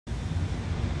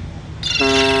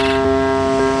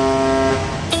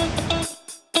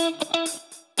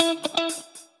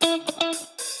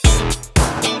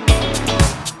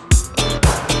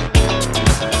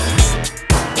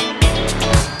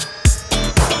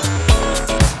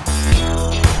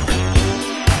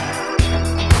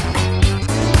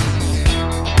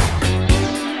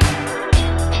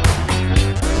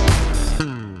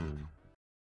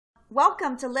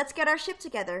Welcome to Let's Get Our Ship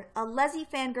Together, a Leslie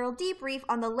fangirl debrief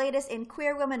on the latest in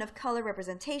queer women of color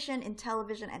representation in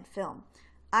television and film.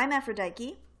 I'm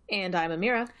Aphrodite. And I'm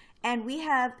Amira. And we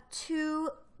have two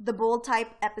The Bold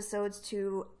type episodes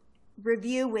to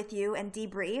review with you and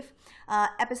debrief.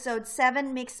 Episode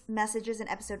 7, Mixed Messages, and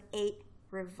Episode 8,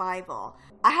 Revival.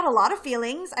 I had a lot of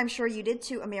feelings. I'm sure you did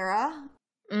too, Amira.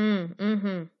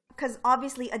 Because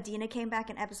obviously Adena came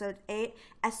back in episode 8.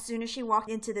 As soon as she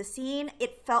walked into the scene,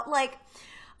 it felt like,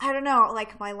 I don't know,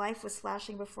 like my life was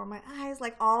flashing before my eyes.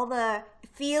 Like all the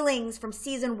feelings from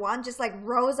season 1 just like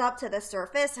rose up to the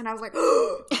surface. And I was like,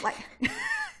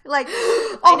 like,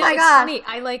 oh my God. It's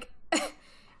funny.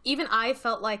 Even I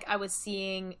felt like I was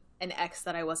seeing an ex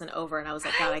that I wasn't over. And I was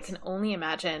like, God, I can only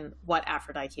imagine what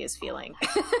Aphrodite is feeling.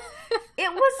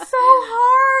 It was so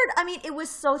hard. I mean, it was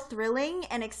so thrilling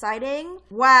and exciting.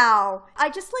 Wow. I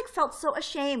just felt so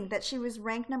ashamed that she was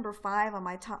ranked number 5 on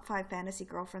my top 5 fantasy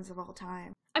girlfriends of all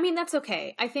time. I mean, that's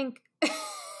okay. I think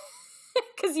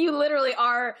because you literally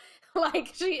are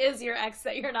she is your ex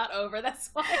that you're not over.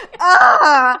 That's why.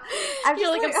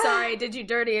 You're like, I'm sorry. Did you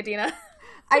dirty, Adena?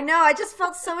 I know. I just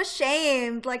felt so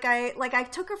ashamed. I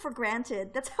took her for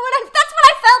granted. That's what I felt.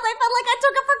 I felt like I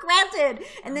took her for granted.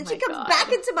 And then she comes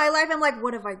back into my life. I'm like,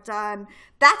 what have I done?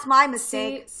 That's my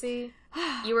mistake. See,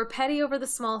 you were petty over the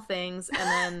small things, and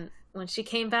then when she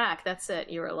came back, that's it.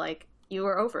 You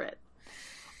were over it.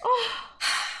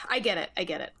 I get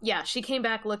it. Yeah, she came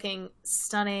back looking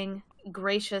stunning,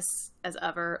 gracious as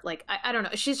ever. I don't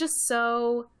know. She's just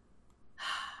so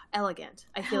elegant.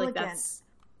 I feel like that's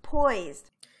poised.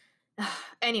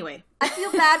 Anyway, I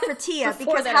feel bad for Tia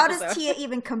because how does Tia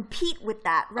even compete with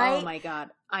that, right? Oh my God,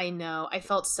 I know. I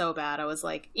felt so bad. I was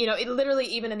like, it literally,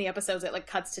 even in the episodes, it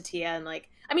cuts to Tia and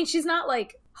I mean, she's not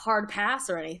hard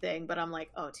pass or anything, but I'm like,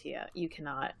 oh Tia, you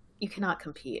cannot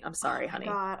compete. I'm sorry, honey.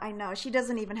 God, I know. She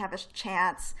doesn't even have a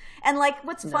chance. And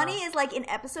what's funny is in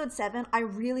episode 7, I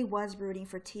really was rooting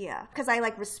for Tia because I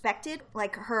respected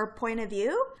her point of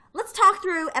view. Let's talk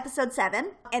through episode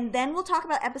 7 and then we'll talk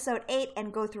about episode 8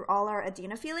 and go through all our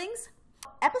Adena feelings.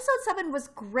 Episode 7 was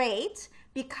great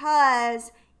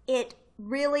because it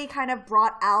really kind of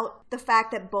brought out the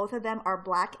fact that both of them are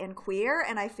Black and queer,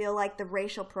 and I feel like the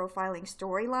racial profiling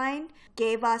storyline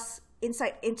gave us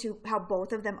insight into how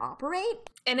both of them operate.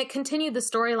 And it continued the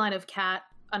storyline of Kat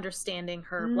understanding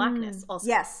her Blackness also.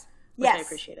 Yes. Which I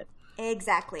appreciated.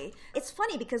 Exactly. It's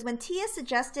funny because when Tia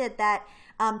suggested that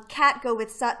Kat go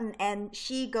with Sutton and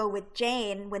she go with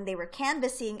Jane when they were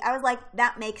canvassing, I was like,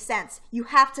 that makes sense. You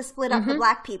have to split up the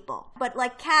Black people. But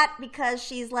Kat, because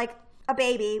she's a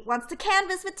baby, wants to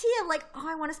canvass with Tia.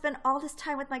 I want to spend all this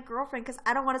time with my girlfriend because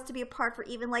I don't want us to be apart for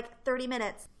even 30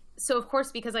 minutes. So, of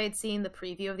course, because I had seen the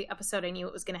preview of the episode, I knew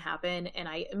it was going to happen, and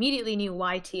I immediately knew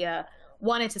why Tia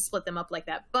wanted to split them up like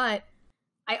that. But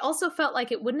I also felt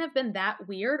like it wouldn't have been that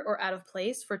weird or out of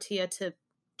place for Tia to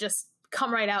just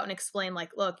come right out and explain,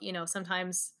 look,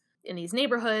 sometimes in these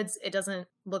neighborhoods, it doesn't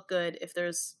look good if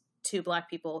there's 2 Black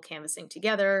people canvassing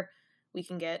together. We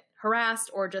can get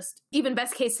harassed, or just even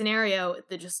best case scenario,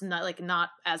 they're just not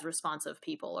as responsive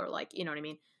people, or you know what I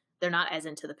mean? They're not as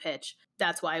into the pitch.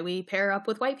 That's why we pair up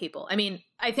with white people. I mean,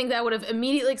 I think that would have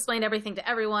immediately explained everything to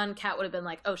everyone. Kat would have been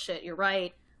like, oh shit, you're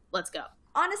right. Let's go.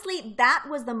 Honestly, that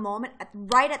was the moment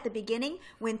right at the beginning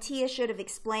when Tia should have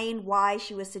explained why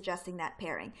she was suggesting that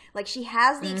pairing. She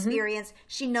has the experience.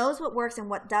 She knows what works and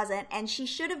what doesn't. And she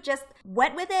should have just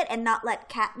went with it and not let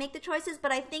Kat make the choices.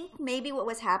 But I think maybe what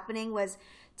was happening was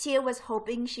Tia was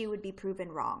hoping she would be proven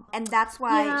wrong. And that's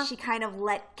why she kind of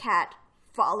let Kat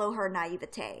follow her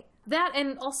naivete. That,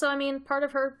 and also, I mean, part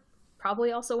of her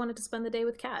probably also wanted to spend the day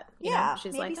with Kat.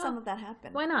 She's maybe some of that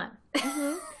happened. Why not?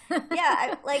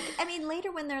 Yeah, I mean,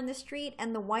 later when they're in the street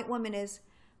and the white woman is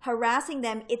harassing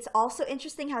them, it's also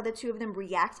interesting how the two of them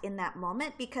react in that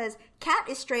moment because Kat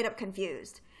is straight up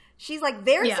confused. She's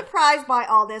very surprised by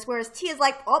all this, whereas Tia's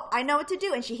oh, I know what to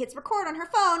do, and she hits record on her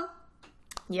phone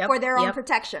for their own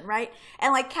protection, right?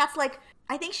 And Kat's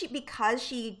I think because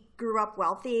she grew up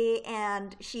wealthy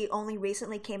and she only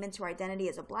recently came into her identity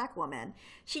as a Black woman,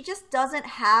 she just doesn't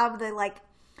have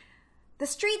the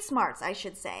street smarts, I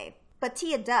should say. But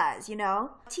Tia does,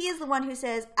 Tia's the one who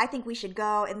says, I think we should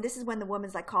go. And this is when the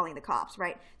woman's calling the cops,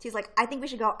 right? Tia's I think we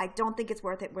should go. I don't think it's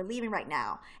worth it. We're leaving right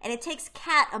now. And it takes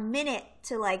Kat a minute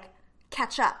to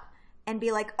catch up and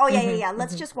be oh, yeah.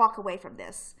 Let's just walk away from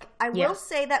this. I will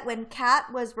say that when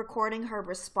Kat was recording her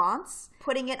response,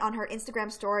 putting it on her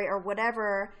Instagram story or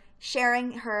whatever,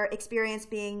 sharing her experience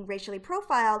being racially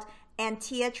profiled, and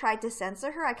Tia tried to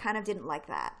censor her, I kind of didn't like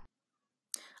that.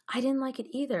 I didn't like it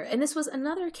either. And this was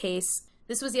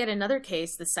yet another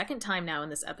case, the second time now in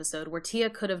this episode, where Tia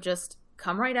could have just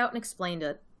come right out and explained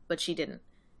it, but she didn't.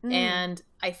 Mm. And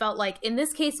I felt like in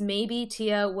this case, maybe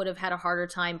Tia would have had a harder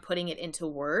time putting it into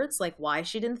words, like why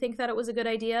she didn't think that it was a good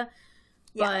idea.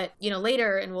 Yeah. But, you know,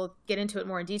 later, and we'll get into it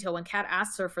more in detail, when Kat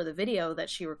asks her for the video that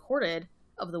she recorded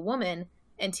of the woman,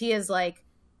 and Tia's like,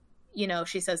 you know,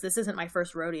 she says, this isn't my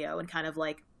first rodeo, and kind of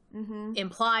like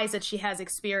implies that she has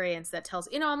experience that tells,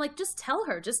 you know, I'm like, just tell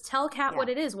her, just tell Kat what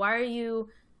it is. Why are you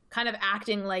kind of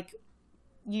acting like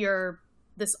you're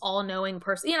this all-knowing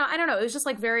person? You know, I don't know. It was just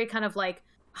like very kind of like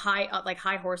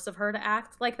high horse of her to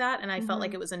act like that. And I felt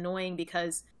like it was annoying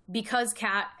because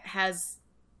Kat has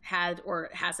had or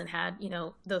hasn't had, you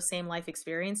know, those same life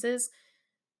experiences.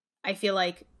 I feel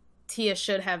like Tia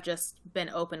should have just been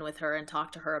open with her and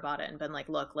talked to her about it and been like,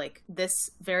 look, like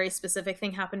this very specific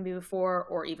thing happened to me before,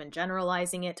 or even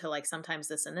generalizing it to like, sometimes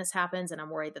this and this happens and I'm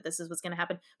worried that this is what's going to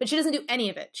happen. But she doesn't do any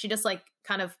of it. She just like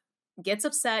kind of gets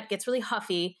upset, gets really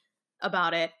huffy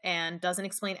about it, and doesn't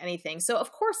explain anything. So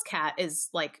of course Kat is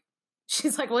like,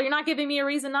 she's like, well, you're not giving me a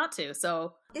reason not to.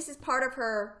 So this is part of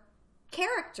her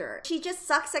character. She just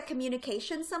sucks at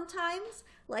communication sometimes.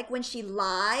 Like when she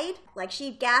lied, like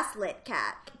she gaslit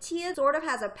Kat. Tia sort of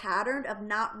has a pattern of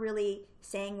not really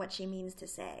saying what she means to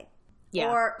say. Yeah,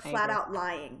 or flat out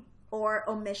lying. Or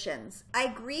omissions. I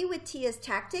agree with Tia's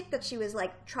tactic that she was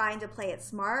like trying to play it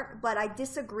smart, but I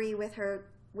disagree with her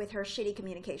shitty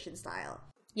communication style.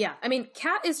 Yeah, I mean,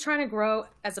 Kat is trying to grow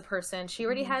as a person. She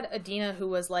already had Adena, who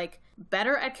was like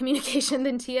better at communication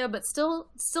than Tia, but still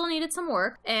needed some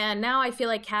work. And now I feel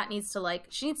like Kat needs to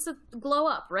she needs to glow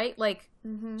up, right? Like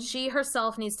she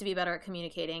herself needs to be better at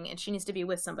communicating, and she needs to be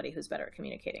with somebody who's better at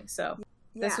communicating. So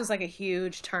this was like a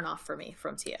huge turnoff for me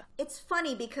from Tia. It's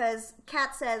funny because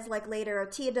Kat says like later,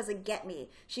 Tia doesn't get me.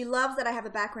 She loves that I have a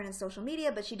background in social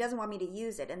media, but she doesn't want me to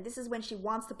use it. And this is when she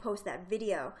wants to post that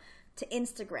video to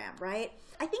Instagram, right?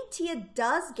 I think Tia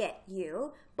does get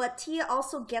you, but Tia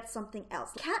also gets something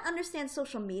else. Kat understands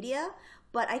social media,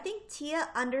 but I think Tia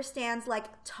understands like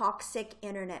toxic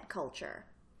internet culture.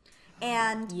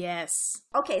 And yes.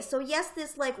 Okay, so yes,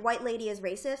 this like white lady is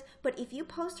racist, but if you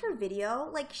post her video,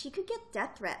 like she could get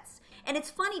death threats. And it's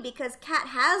funny because Kat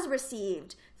has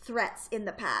received threats in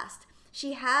the past.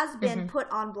 She has been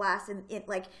put on blast and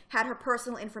like had her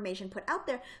personal information put out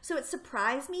there. So it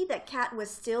surprised me that Kat was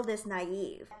still this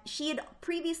naive. She had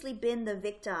previously been the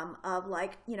victim of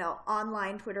like, you know,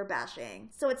 online Twitter bashing.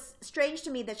 So it's strange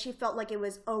to me that she felt like it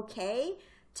was okay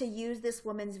to use this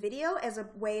woman's video as a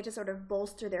way to sort of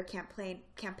bolster their campaign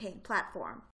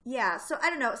platform. Yeah, so I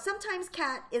don't know. Sometimes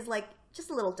Kat is like just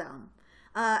a little dumb.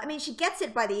 I mean, she gets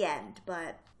it by the end,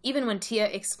 but even when Tia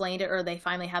explained it, or they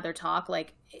finally had their talk,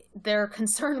 like their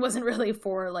concern wasn't really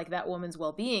for like that woman's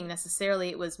well-being necessarily.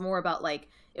 It was more about like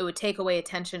it would take away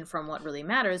attention from what really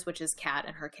matters, which is Kat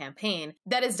and her campaign.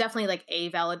 That is definitely like a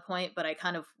valid point, but I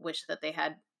kind of wish that they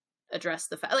had addressed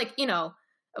the fact, like, you know,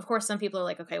 of course some people are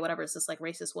like, okay, whatever, it's this like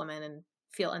racist woman and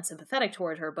feel unsympathetic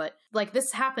toward her, but like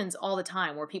this happens all the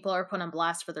time where people are put on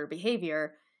blast for their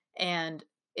behavior, and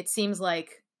it seems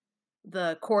like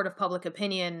the court of public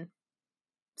opinion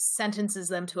sentences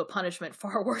them to a punishment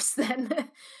far worse than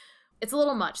it's a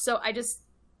little much. So I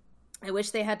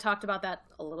wish they had talked about that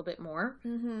a little bit more,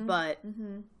 but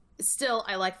still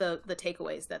I like the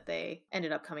takeaways that they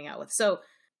ended up coming out with. So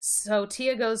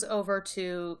Tia goes over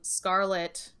to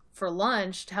Scarlett for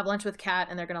lunch to have lunch with Kat,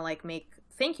 and they're going to like make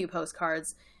thank you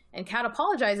postcards, and Kat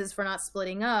apologizes for not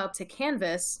splitting up to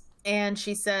canvas, and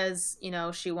she says, you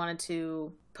know, she wanted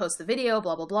to post the video,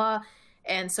 blah, blah, blah.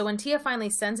 And so when Tia finally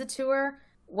sends it to her,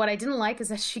 what I didn't like is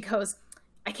that she goes,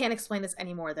 I can't explain this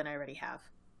any more than I already have.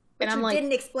 But and I'm like,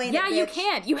 didn't explain yeah, it, bitch. You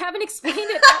can't. You haven't explained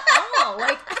it at all.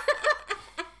 Like,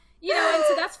 you know, and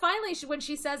so that's finally when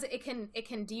she says it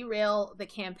can derail the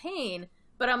campaign.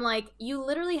 But I'm like, you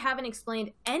literally haven't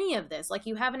explained any of this. Like,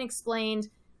 you haven't explained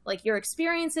like your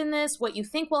experience in this, what you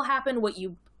think will happen, what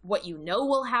you know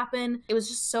will happen. It was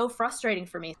just so frustrating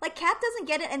for me. Like, Kat doesn't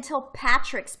get it until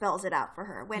Patrick spells it out for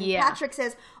her. When Patrick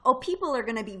says, oh, people are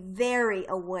going to be very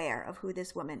aware of who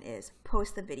this woman is.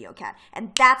 Post the video, Kat.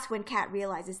 And that's when Kat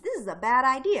realizes this is a bad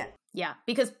idea. Yeah,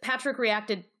 because Patrick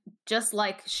reacted just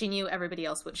like she knew everybody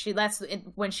else would. That's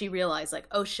when she realized, like,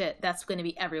 oh shit, that's going to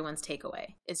be everyone's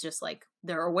takeaway. It's just like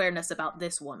their awareness about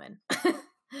this woman.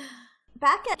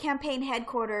 Back at campaign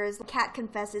headquarters, Kat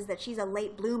confesses that she's a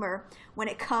late bloomer when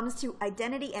it comes to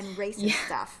identity and racist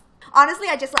stuff. Honestly,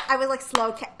 I was like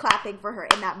slow clapping for her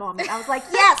in that moment. I was like,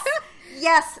 yes,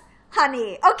 yes,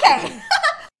 honey, okay.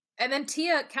 And then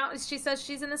Tia, she says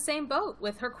she's in the same boat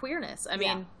with her queerness. I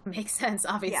mean, makes sense,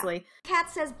 obviously. Yeah.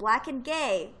 Kat says black and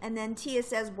gay, and then Tia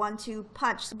says 1-2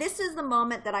 punch. This is the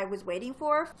moment that I was waiting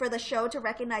for the show to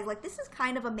recognize, like, this is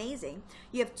kind of amazing.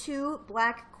 You have two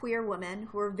black queer women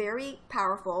who are very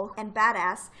powerful and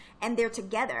badass, and they're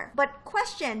together. But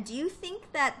question, do you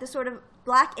think that the sort of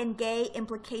black and gay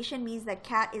implication means that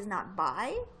Kat is not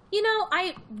bi? You know,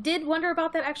 I did wonder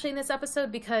about that actually in this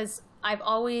episode, because I've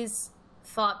always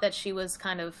thought that she was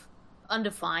kind of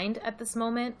undefined at this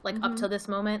moment, like up to this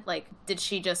moment. Like, did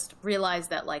she just realize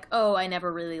that, like, oh, I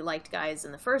never really liked guys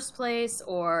in the first place,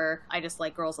 or I just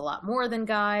like girls a lot more than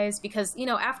guys? Because, you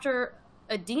know, after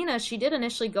Adena, she did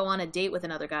initially go on a date with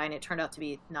another guy, and it turned out to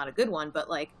be not a good one, but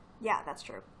like... Yeah, that's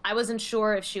true. I wasn't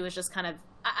sure if she was just kind of...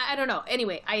 I don't know.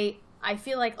 Anyway, I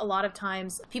feel like a lot of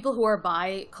times people who are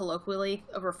bi colloquially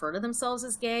refer to themselves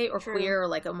as gay or queer, or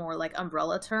like a more like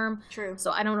umbrella term. True.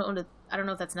 So I don't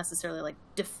know if that's necessarily like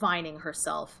defining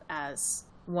herself as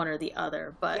one or the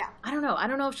other, but I don't know. I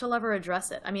don't know if she'll ever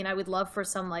address it. I mean, I would love for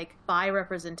some like bi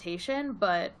representation,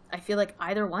 but I feel like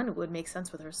either one would make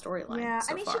sense with her storyline. Yeah,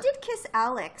 so I mean, far. she did kiss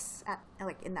Alex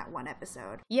in that one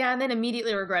episode. Yeah, and then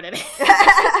immediately regretted it.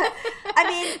 I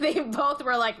mean, they both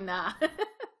were like, nah.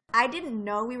 I didn't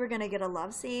know we were going to get a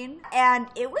love scene, and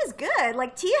it was good.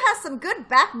 Like, Tia has some good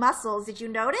back muscles. Did you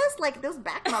notice? Like, those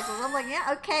back muscles. I'm like, yeah,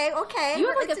 okay. You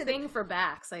have, like, a thing for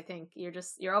backs, I think.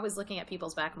 You're always looking at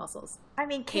people's back muscles. I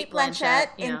mean, Kate Blanchett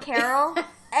in Carol.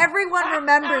 Everyone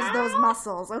remembers those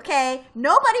muscles, okay?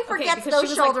 Nobody forgets those she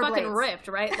was, shoulder like, blades. fucking ripped,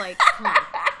 right? Like, come on.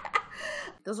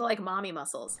 Those are like mommy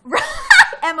muscles.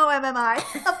 MOMMI,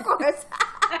 of course.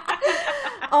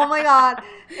 Oh my god.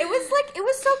 It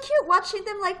was so cute watching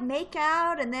them like make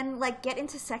out and then like get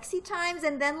into sexy times,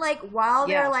 and then like while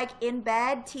they're like in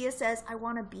bed, Tia says, I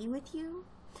want to be with you.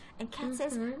 And Kat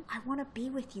says, I want to be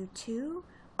with you too.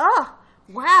 Oh,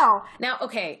 wow. Now,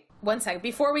 okay, one second.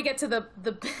 Before we get to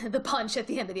the punch at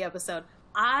the end of the episode,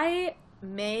 I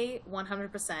may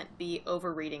 100% be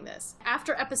overreading this.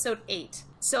 After episode 8,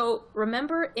 so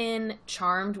remember in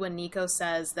Charmed when Nico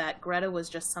says that Greta was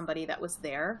just somebody that was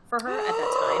there for her at that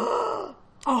time?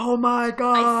 Oh my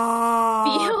god.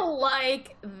 I feel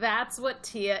like that's what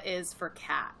Tia is for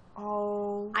Kat.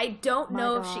 Oh, I don't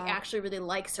know if she actually really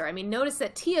likes her. I mean, notice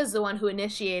that Tia's the one who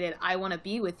initiated, I want to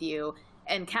be with you,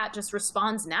 and Kat just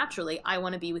responds naturally, I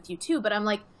want to be with you too. But I'm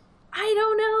like, I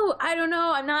don't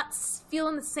know. I'm not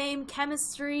feeling the same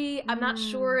chemistry. I'm not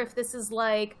sure if this is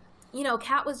like, you know,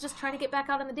 Kat was just trying to get back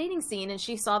out on the dating scene, and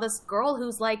she saw this girl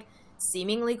who's like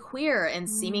seemingly queer and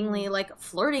seemingly like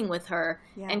flirting with her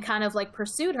and kind of like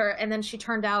pursued her. And then she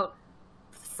turned out,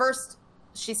 first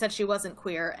she said she wasn't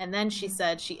queer, and then she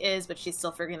said she is, but she's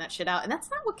still figuring that shit out. And that's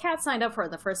not what Kat signed up for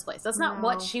in the first place. That's not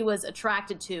what she was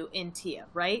attracted to in Tia,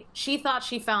 right? She thought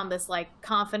she found this like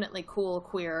confidently cool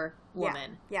queer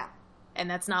woman. Yeah. And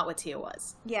that's not what Tia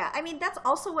was. Yeah, I mean, that's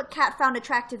also what Kat found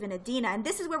attractive in Adena, and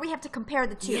this is where we have to compare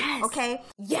the two, okay?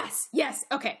 Yes,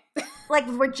 okay. Like,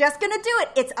 we're just gonna do it.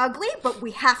 It's ugly, but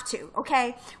we have to,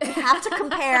 okay? We have to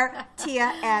compare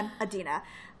Tia and Adena.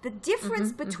 The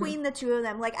difference between the two of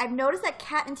them, like, I've noticed that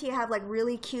Kat and Tia have, like,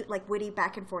 really cute, like, witty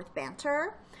back-and-forth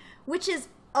banter, which is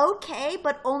okay,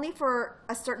 but only for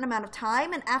a certain amount of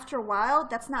time, and after a while,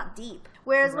 that's not deep.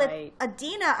 Whereas with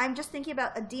Adena, I'm just thinking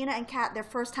about Adena and Kat, their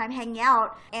first time hanging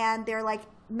out, and they're like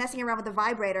messing around with the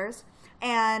vibrators,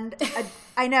 and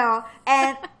I know,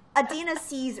 and Adena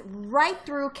sees right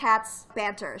through Kat's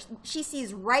banter. She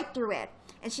sees right through it,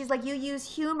 and she's like, you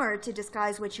use humor to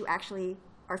disguise what you actually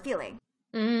are feeling.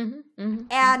 And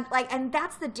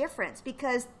that's the difference,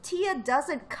 because Tia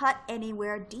doesn't cut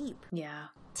anywhere deep. Yeah.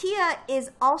 Tia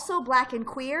is also black and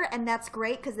queer, and that's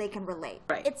great because they can relate.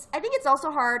 Right. I think it's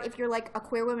also hard if you're like a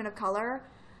queer woman of color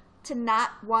to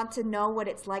not want to know what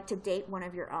it's like to date one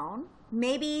of your own.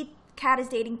 Maybe Kat is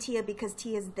dating Tia because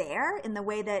Tia's there, in the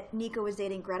way that Nico was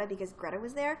dating Greta because Greta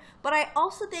was there. But I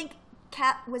also think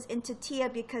Kat was into Tia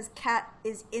because Kat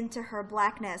is into her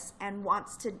blackness and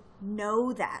wants to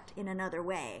know that in another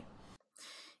way.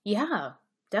 Yeah,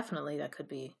 definitely that could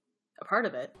be a part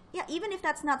of it. Yeah, even if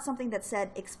that's not something that's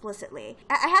said explicitly.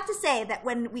 I have to say that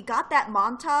when we got that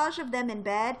montage of them in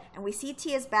bed and we see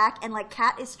Tia's back and like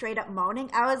Kat is straight up moaning,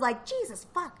 I was like, Jesus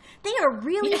fuck, they are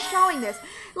really showing this.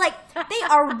 Like, they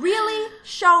are really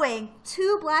showing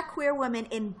two black queer women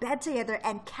in bed together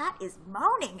and Kat is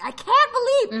moaning. I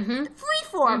can't believe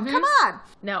freeform. Come on.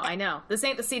 No, I know. This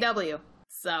ain't the CW.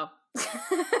 So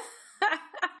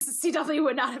CW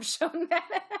would not have shown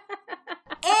that.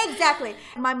 Exactly.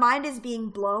 My mind is being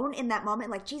blown in that moment.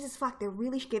 Like, Jesus fuck, they're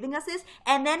really giving us this.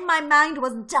 And then my mind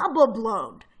was double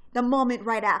blown the moment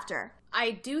right after.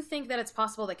 I do think that it's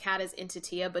possible that Kat is into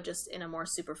Tia, but just in a more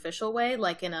superficial way,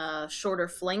 like in a shorter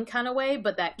fling kind of way,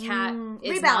 but that Kat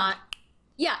is rebound. not...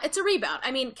 Yeah, it's a rebound.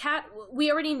 I mean, Kat,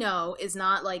 we already know, is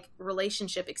not, like,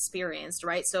 relationship experienced,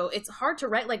 right? So it's hard to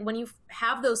write, like, when you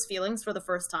have those feelings for the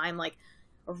first time, like,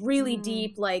 a really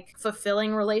deep, like,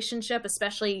 fulfilling relationship,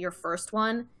 especially your first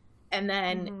one, and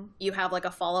then you have, like,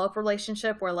 a follow-up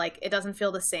relationship where, like, it doesn't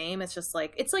feel the same. It's just,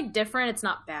 like, it's, like, different. It's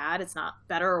not bad. It's not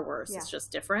better or worse. Yeah. It's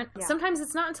just different. Yeah. Sometimes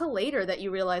it's not until later that you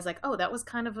realize, like, oh, that was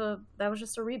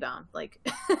just a rebound. Like,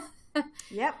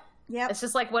 Yep. It's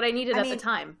just, like, what I needed at the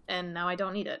time, and now I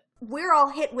don't need it. We're all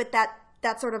hit with that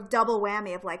sort of double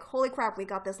whammy of, like, holy crap, we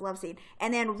got this love scene.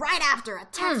 And then right after, a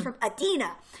text from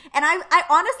Adena. And I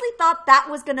honestly thought that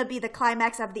was going to be the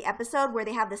climax of the episode where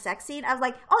they have the sex scene. I was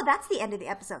like, oh, that's the end of the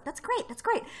episode. That's great.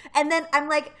 And then I'm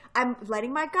like, I'm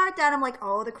letting my guard down. I'm like,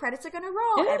 oh, the credits are going to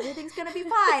roll. Everything's going to be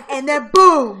fine. And then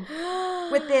boom,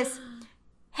 with this,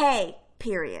 hey,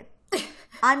 period.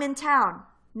 I'm in town.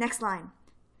 Next line.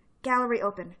 Gallery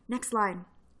open. Next line.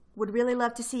 Would really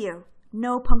love to see you.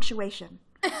 No punctuation.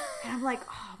 And I'm like,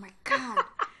 oh my God.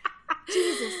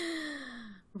 Jesus.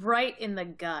 Right in the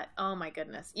gut. Oh my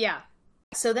goodness. Yeah.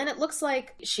 So then it looks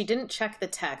like she didn't check the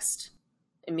text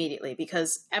immediately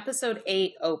because episode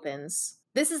 8 opens.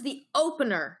 This is the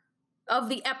opener of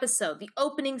the episode, the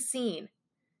opening scene.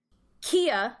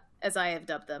 Kia, as I have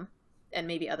dubbed them, and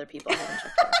maybe other people haven't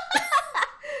checked it.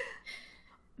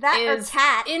 That is or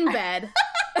Cat. In bed.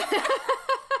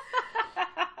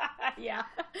 Yeah.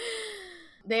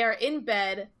 They are in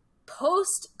bed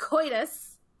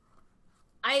post-coitus.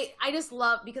 I just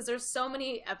love, because there's so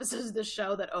many episodes of the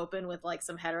show that open with like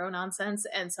some hetero nonsense,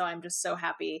 and so I'm just so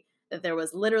happy that there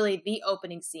was literally the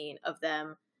opening scene of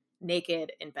them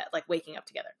naked in bed, like waking up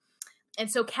together. And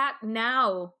so Kat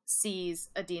now sees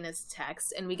Adena's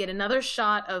text, and we get another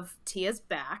shot of Tia's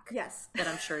back. Yes. That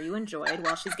I'm sure you enjoyed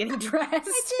while she's getting dressed.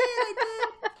 I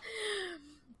did.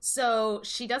 So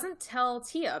she doesn't tell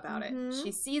Tia about it.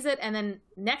 She sees it, and then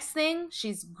next thing,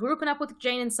 she's grouping up with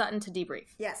Jane and Sutton to debrief.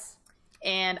 Yes.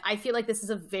 And I feel like this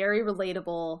is a very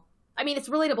relatable... I mean, it's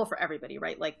relatable for everybody,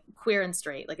 right? Like, queer and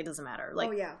straight. Like, it doesn't matter. Like,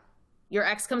 oh, yeah. Your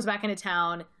ex comes back into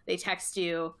town, they text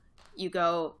you, you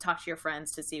go talk to your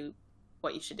friends to see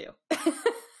what you should do.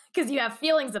 Because you have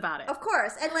feelings about it. Of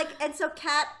course. And so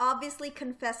Kat obviously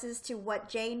confesses to what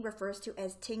Jane refers to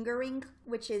as tingering,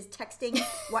 which is texting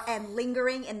and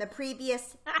lingering in the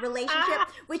previous relationship,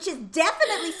 which is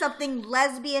definitely something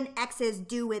lesbian exes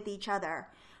do with each other,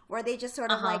 where they just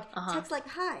sort of text like,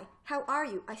 hi, how are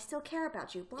you? I still care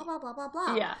about you, blah, blah, blah, blah,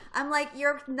 blah. Yeah. I'm like,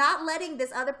 you're not letting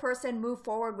this other person move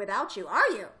forward without you, are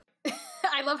you?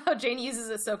 I love how Jane uses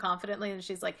it so confidently, and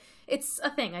she's like, it's a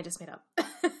thing I just made up.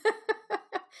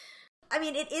 I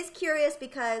mean, it is curious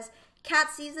because Kat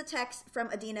sees the text from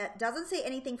Adena, doesn't say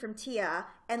anything from Tia,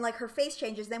 and like her face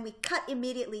changes. Then we cut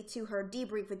immediately to her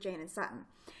debrief with Jane and Sutton.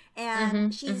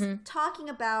 And she's talking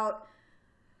about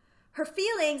her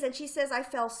feelings, and she says, I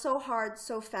fell so hard,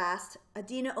 so fast.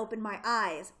 Adena opened my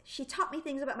eyes. She taught me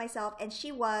things about myself, and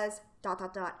she was, ...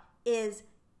 is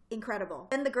incredible.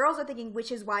 And the girls are thinking,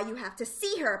 which is why you have to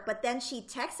see her. But then she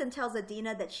texts and tells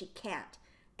Adena that she can't.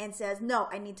 And says, no,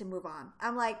 I need to move on.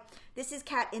 I'm like, this is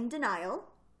Kat in denial,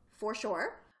 for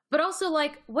sure. But also,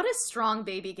 like, what a strong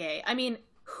baby gay. I mean,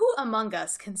 who among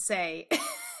us can say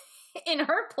in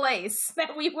her place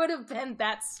that we would have been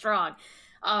that strong?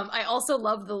 I also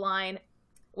love the line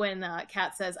when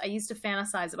Kat says, I used to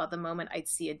fantasize about the moment I'd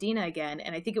see Adena again.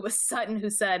 And I think it was Sutton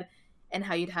who said, and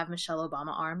how you'd have Michelle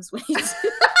Obama arms when you do.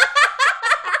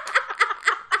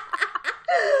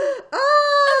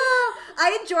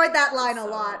 I enjoyed that line a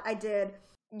lot. I did.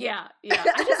 Yeah.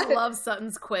 I just love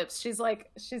Sutton's quips. She's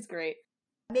great.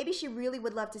 Maybe she really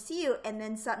would love to see you, and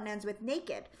then Sutton ends with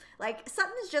naked. Like,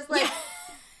 Sutton is just like,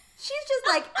 she's just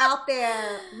like out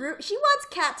there. She wants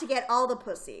Kat to get all the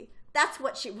pussy. That's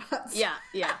what she wants. Yeah.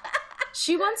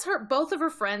 She wants both of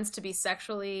her friends to be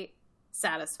sexually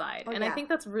satisfied. I think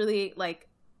that's really, like,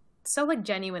 so, like,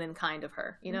 genuine and kind of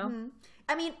her, you know?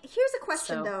 I mean, here's a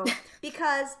question, though,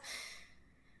 because...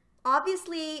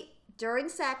 obviously, during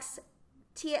sex,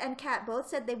 Tia and Kat both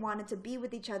said they wanted to be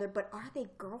with each other, but are they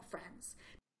girlfriends?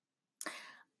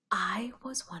 I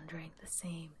was wondering the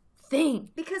same thing.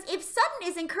 Because if Sutton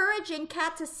is encouraging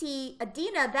Kat to see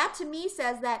Adena, that to me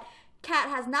says that Kat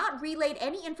has not relayed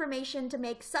any information to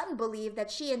make Sutton believe that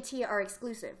she and Tia are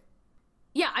exclusive.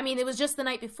 Yeah, I mean, it was just the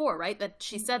night before, right, that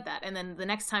she said that. And then the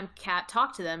next time Kat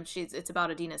talked to them, it's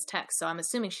about Adena's text. So I'm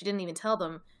assuming she didn't even tell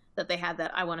them that they had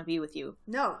that I want to be with you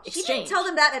exchange. She didn't tell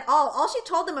them that at all. All she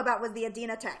told them about was the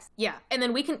Adena text. Yeah, and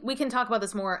then we can talk about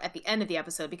this more at the end of the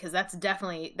episode, because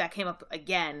that came up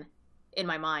again in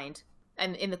my mind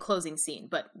and in the closing scene,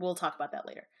 but we'll talk about that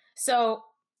later. So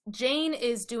Jane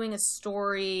is doing a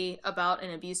story about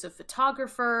an abusive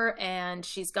photographer, and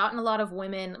she's gotten a lot of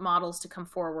women models to come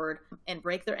forward and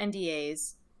break their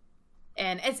NDAs.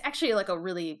 And it's actually like a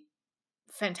really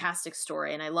fantastic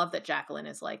story, and I love that Jacqueline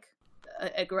is like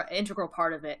an integral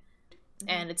part of it.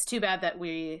 And it's too bad that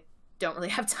we don't really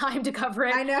have time to cover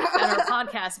it I know. on our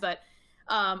podcast, but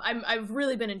I've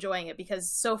really been enjoying it because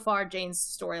so far Jane's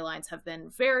storylines have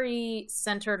been very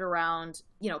centered around,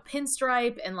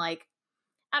 Pinstripe and like,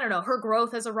 I don't know, her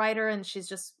growth as a writer, and she's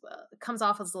just comes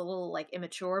off as a little like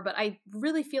immature, but I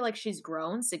really feel like she's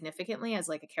grown significantly as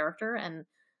like a character, and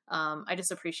I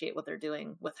just appreciate what they're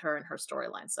doing with her and her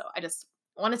storyline. So I just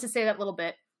wanted to say that little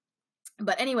bit.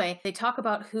 But anyway, they talk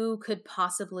about who could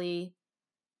possibly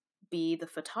be the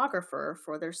photographer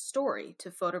for their story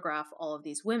to photograph all of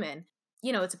these women.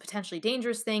 It's a potentially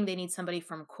dangerous thing. They need somebody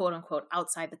from quote unquote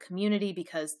outside the community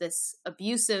because this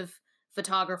abusive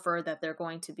photographer that they're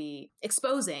going to be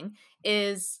exposing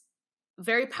is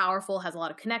very powerful, has a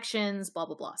lot of connections, blah,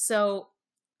 blah, blah. So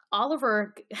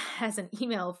Oliver has an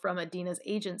email from Adena's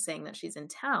agent saying that she's in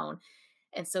town.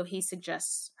 And so he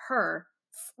suggests her,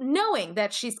 knowing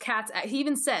that she's he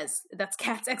even says that's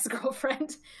Kat's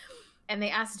ex-girlfriend. And they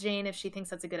ask Jane if she thinks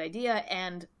that's a good idea.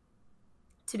 And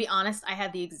to be honest, I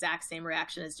had the exact same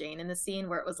reaction as Jane in the scene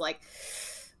where it was like,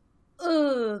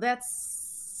 oh,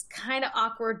 that's kind of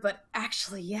awkward, but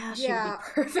actually, she would be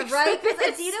perfect. Right? Because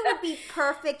Adena would be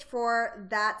perfect for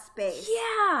that space.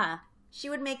 Yeah. She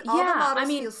would make all the models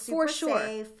feel super for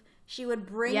safe. She would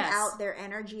bring out their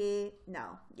energy.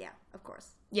 No. Yeah, of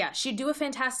course. Yeah, she'd do a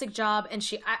fantastic job, and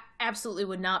she absolutely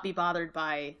would not be bothered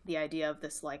by the idea of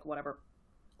this, like, whatever,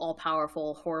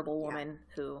 all-powerful, horrible woman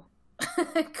who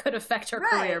could affect her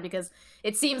career, because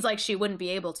it seems like she wouldn't be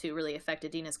able to really affect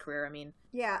Adena's career. I mean,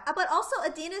 but also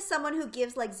Adena's someone who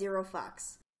gives like zero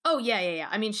fucks. Oh yeah.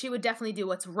 I mean, she would definitely do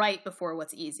what's right before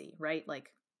what's easy, right?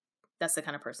 Like, that's the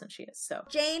kind of person she is. So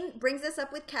Jane brings this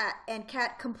up with Kat, and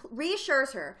Kat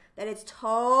reassures her that it's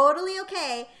totally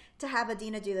okay to have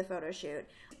Adena do the photo shoot.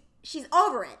 She's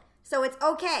over it, so it's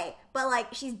okay. But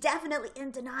like, she's definitely in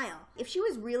denial. If she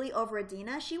was really over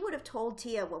Adena, she would have told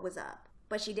Tia what was up.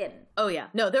 But she didn't. Oh, yeah.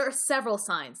 No, there are several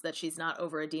signs that she's not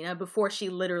over Adena before she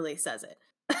literally says it.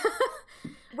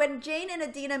 When Jane and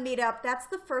Adena meet up, that's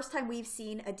the first time we've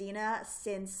seen Adena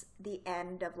since the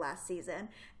end of last season.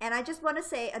 And I just want to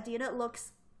say, Adena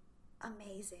looks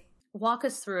amazing. Walk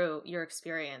us through your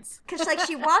experience. Because like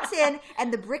she walks in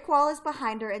and the brick wall is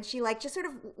behind her, and she like just sort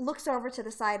of looks over to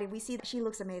the side, and we see that she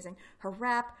looks amazing. Her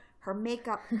wrap, her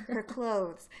makeup, her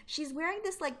clothes. She's wearing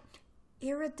this like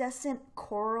iridescent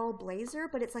coral blazer,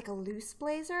 but it's like a loose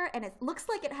blazer, and it looks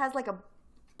like it has like a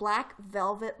black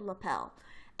velvet lapel.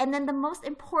 And then the most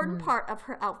important part of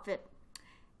her outfit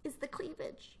is the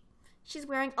cleavage. She's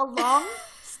wearing a long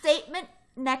statement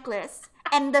necklace,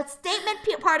 and the statement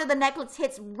part of the necklace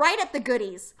hits right at the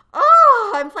goodies.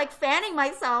 Oh, I'm like fanning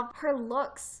myself. Her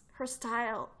looks, her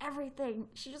style, everything.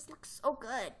 She just looks so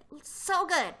good. So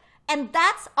good. And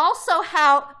that's also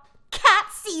how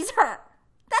Kat sees her.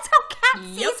 That's how Kat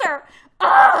sees her.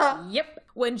 Ugh. Yep.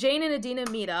 When Jane and Adena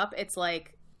meet up, it's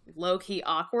like low-key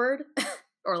awkward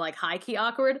or like high-key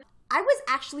awkward. I was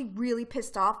actually really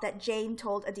pissed off that Jane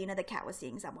told Adena that Kat was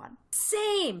seeing someone.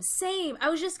 Same. I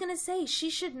was just going to say, she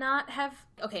should not have...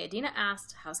 Okay, Adena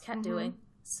asked, how's Kat doing?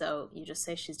 So you just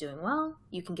say she's doing well.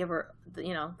 You can give her, the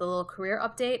little career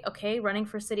update. Okay, running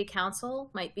for city council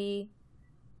might be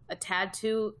a tad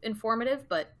too informative,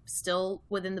 but still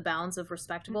within the bounds of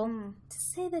respectable. To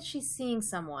say that she's seeing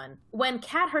someone, when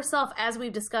Kat herself, as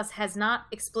we've discussed, has not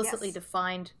explicitly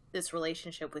defined this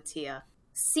relationship with Tia,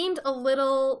 seemed a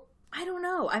little... I don't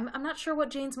know. I'm not sure what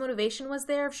Jane's motivation was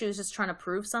there. If she was just trying to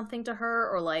prove something to her,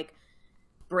 or like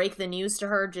break the news to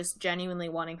her, just genuinely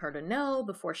wanting her to know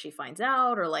before she finds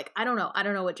out, or like, I don't know. I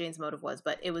don't know what Jane's motive was,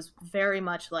 but it was very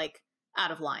much like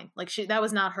out of line. Like that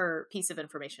was not her piece of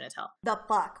information to tell. The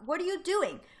fuck? What are you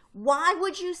doing? Why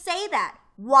would you say that?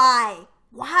 Why?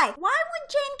 Why would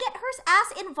Jane get her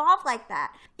ass involved like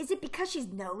that? Is it because she's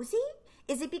nosy?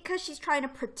 Is it because she's trying to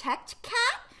protect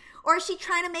Kat? Or is she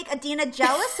trying to make Adena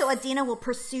jealous so Adena will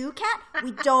pursue Kat?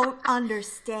 We don't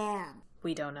understand.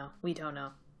 We don't know.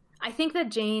 I think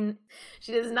that Jane,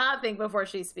 she does not think before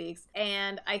she speaks.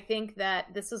 And I think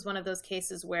that this was one of those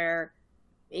cases where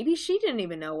maybe she didn't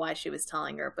even know why she was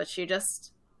telling her, but she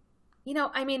just,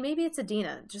 maybe it's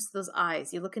Adena, just those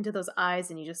eyes. You look into those eyes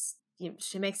and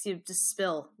she makes you just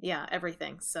spill,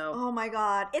 everything. So, oh my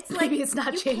God. It's maybe like, it's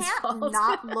not you Jane's can't fault.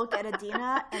 not look at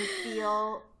Adena and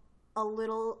feel a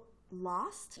little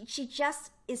lost. She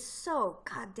just is so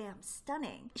goddamn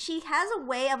stunning. She has a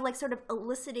way of like sort of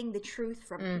eliciting the truth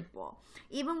from people,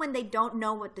 even when they don't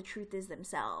know what the truth is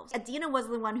themselves. Adena was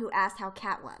the one who asked how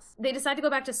Kat was. They decide to go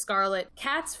back to Scarlet.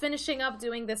 Kat's finishing up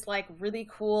doing this like really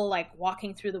cool like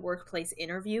walking through the workplace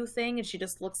interview thing, and she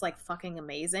just looks like fucking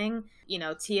amazing. You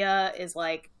know, Tia is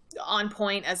like on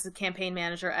point as the campaign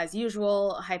manager as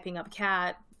usual, hyping up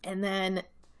Kat, and then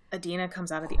Adena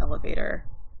comes out of the elevator.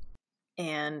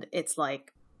 And it's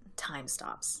like time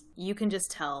stops. You can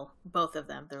just tell both of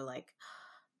them. They're like,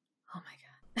 oh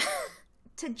my God.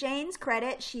 To Jane's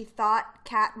credit, she thought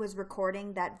Kat was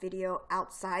recording that video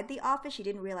outside the office. She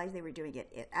didn't realize they were doing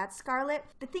it at Scarlet.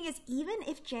 The thing is, even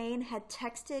if Jane had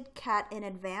texted Kat in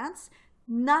advance,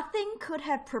 nothing could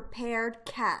have prepared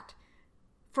Kat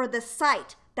for the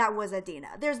sight that was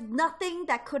Adena. There's nothing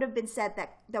that could have been said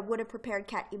that would have prepared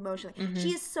Kat emotionally. She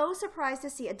is so surprised to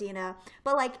see Adena,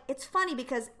 but like it's funny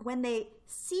because when they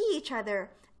see each other,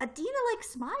 Adena like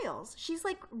smiles. She's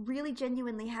like really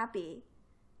genuinely happy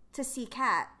to see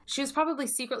Kat. She was probably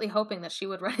secretly hoping that she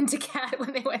would run into Kat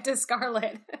when they went to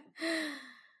Scarlet.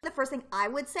 The first thing I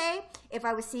would say if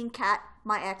I was seeing Kat,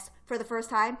 my ex, for the first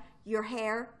time, your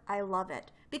hair, I love it.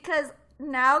 Because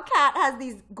now Kat has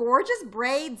these gorgeous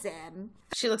braids in.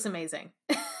 She looks amazing.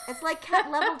 It's like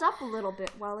Kat leveled up a little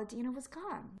bit while Adena was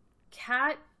gone.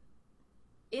 Kat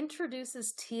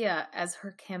introduces Tia as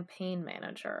her campaign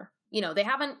manager. You know, they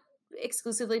haven't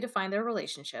exclusively defined their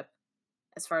relationship,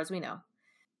 as far as we know.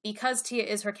 Because Tia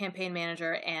is her campaign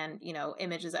manager and, you know,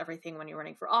 image is everything when you're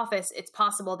running for office, it's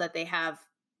possible that they have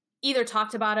either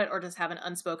talked about it or just have an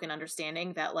unspoken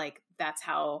understanding that, like, that's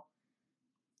how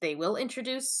they will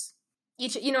introduce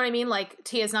each, you know what I mean? Like,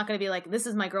 Tia's not going to be like, this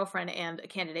is my girlfriend and a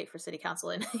candidate for city council.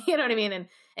 And you know what I mean?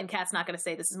 And Kat's not going to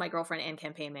say, this is my girlfriend and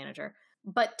campaign manager.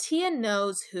 But Tia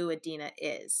knows who Adena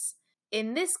is.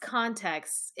 In this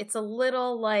context, it's a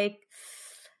little like,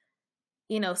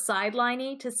 you know,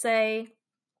 sideliney to say,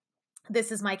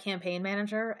 this is my campaign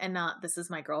manager and not this is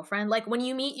my girlfriend. Like when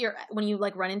you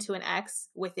like run into an ex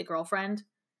with your girlfriend,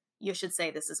 you should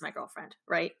say, this is my girlfriend,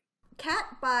 right?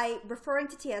 Kat, by referring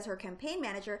to Tia as her campaign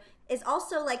manager, is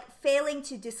also like failing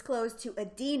to disclose to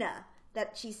Adena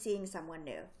that she's seeing someone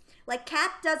new. Like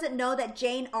Kat doesn't know that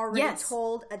Jane already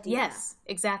told Adena. Yes,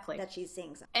 exactly. That she's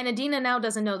seeing someone. And Adena now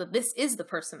doesn't know that this is the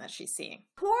person that she's seeing.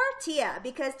 Poor Tia,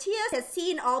 because Tia has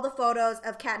seen all the photos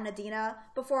of Kat and Adena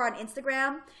before on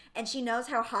Instagram, and she knows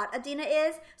how hot Adena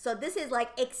is. So this is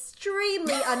like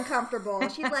extremely uncomfortable.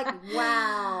 She's like,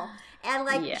 wow. And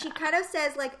like she kind of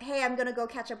says like, hey, I'm gonna go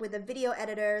catch up with the video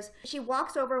editors. She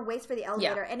walks over and waits for the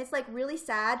elevator, and it's like really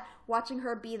sad watching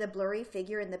her be the blurry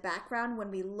figure in the background when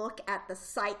we look at the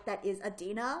site that is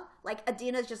Adena. Like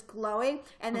Adena's just glowing,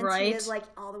 and then Tia's like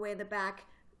all the way in the back,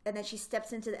 and then she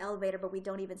steps into the elevator, but we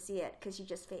don't even see it because she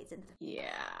just fades into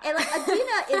and like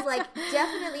Adena is like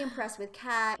definitely impressed with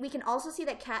Kat. We can also see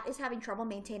that Kat is having trouble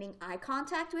maintaining eye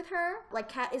contact with her. Like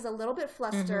Kat is a little bit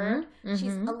flustered.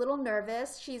 She's a little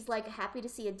nervous. She's like happy to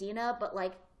see Adena, but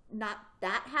like not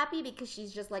that happy because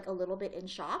she's just like a little bit in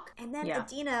shock. And then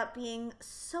Adena, being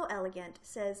so elegant,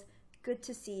 says, good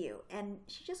to see you. And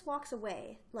she just walks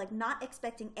away, like not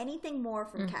expecting anything more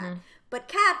from Kat. But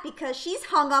Kat, because she's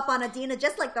hung up on Adena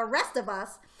just like the rest of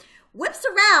us, whips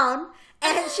around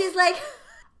and she's like,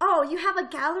 oh, you have a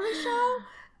gallery show?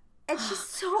 And she's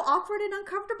so awkward and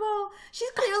uncomfortable.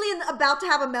 She's clearly about to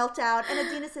have a meltdown. And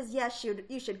Adena says, yes,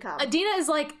 you should come. Adena is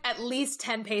like at least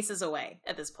 10 paces away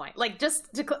at this point. Like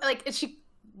just to, like she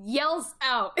yells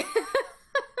out,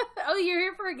 oh, you're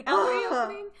here for a gallery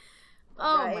opening?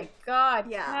 Oh my God.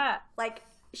 Yeah. Kat. Like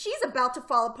she's about to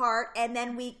fall apart, and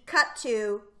then we cut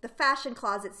to the fashion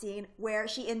closet scene where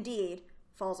she indeed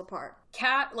falls apart.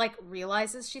 Kat like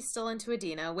realizes she's still into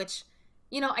Adena, which,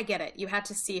 you know, I get it. You had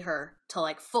to see her to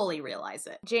like fully realize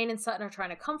it. Jane and Sutton are trying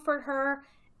to comfort her,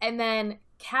 and then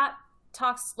Kat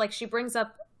talks, like she brings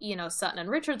up, you know, Sutton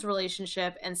and Richard's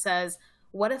relationship and says,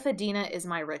 what if Adena is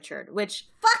my Richard? Which,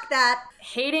 fuck that.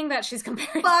 Hating that she's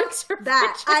comparing fuck to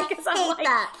that. Richard, I hate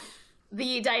that.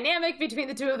 The dynamic between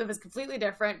the two of them is completely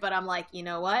different, but I'm like, you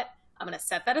know what? I'm going to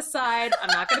set that aside. I'm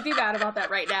not going to be mad about that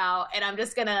right now. And I'm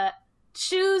just going to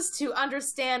choose to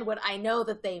understand what I know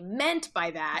that they meant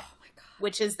by that,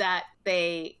 which is that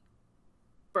they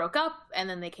broke up and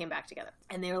then they came back together.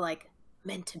 And they were like,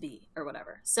 meant to be or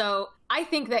whatever. So I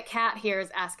think that Kat here is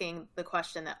asking the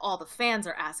question that all the fans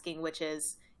are asking, which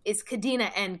is Kadena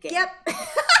endgame? Yep.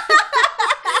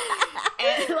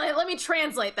 And let me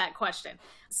translate that question.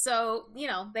 So, you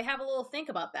know, they have a little think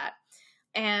about that.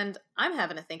 And I'm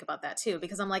having to think about that too,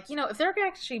 because I'm like, you know, if they're going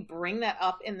to actually bring that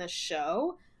up in the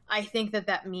show, I think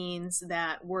that means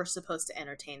that we're supposed to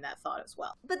entertain that thought as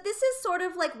well. But this is sort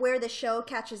of like where the show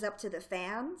catches up to the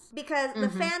fans, because the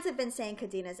fans have been saying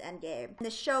Kadena's endgame. And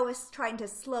the show is trying to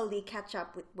slowly catch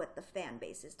up with what the fan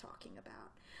base is talking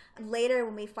about. Later,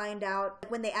 when we find out,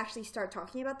 when they actually start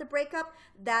talking about the breakup,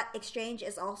 that exchange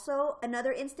is also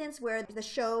another instance where the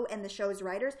show and the show's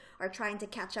writers are trying to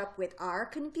catch up with our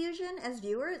confusion as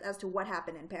viewers as to what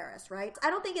happened in Paris, right? I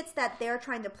don't think it's that they're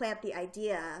trying to plant the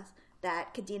idea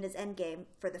that Kadena's endgame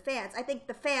for the fans. I think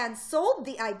the fans sold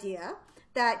the idea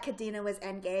that Kadena was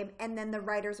endgame, and then the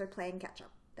writers are playing catch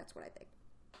up. That's what I think.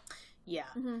 Yeah.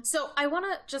 So I want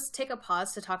to just take a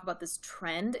pause to talk about this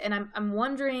trend, and I'm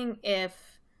wondering if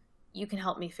you can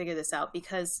help me figure this out,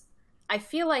 because I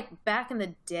feel like back in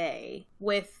the day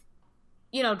with,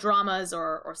 dramas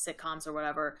or sitcoms or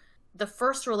whatever, the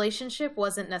first relationship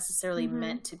wasn't necessarily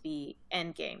meant to be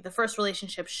endgame. The first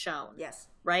relationship shown. Yes.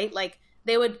 Right? Like,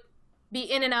 they would be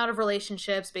in and out of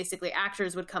relationships. Basically,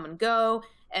 actors would come and go.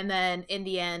 And then in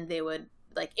the end, they would,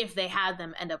 like, if they had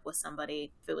them, end up with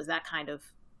somebody. If it was that kind of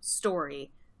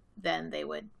story, then they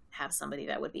would have somebody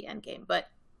that would be endgame. But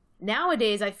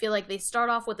nowadays, I feel like they start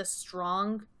off with a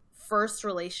strong first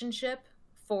relationship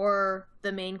for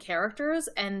the main characters,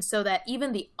 and so that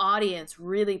even the audience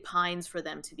really pines for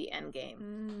them to be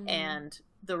endgame. And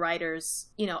the writers,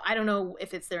 I don't know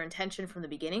if it's their intention from the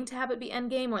beginning to have it be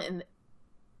endgame,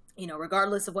 or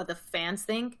regardless of what the fans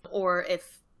think, or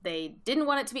if they didn't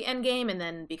want it to be endgame, and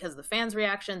then because of the fans'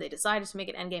 reaction, they decided to make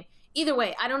it endgame. Either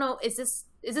way, I don't know. Is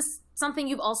this something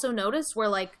you've also noticed, where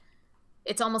like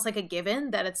it's almost like a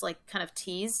given that it's like kind of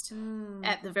teased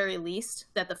at the very least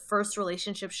that the first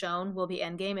relationship shown will be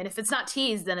endgame, and if it's not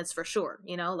teased, then it's for sure,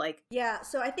 Yeah,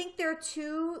 so I think there are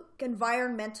two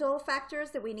environmental factors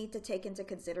that we need to take into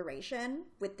consideration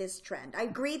with this trend. I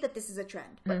agree that this is a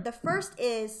trend, but the first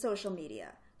is social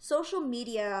media. Social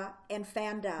media and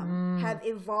fandom have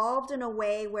evolved in a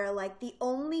way where like the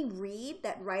only read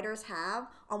that writers have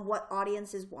on what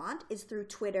audiences want is through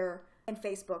Twitter and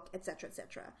Facebook, etc.,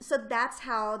 etc. So that's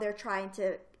how they're trying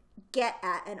to get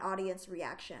at an audience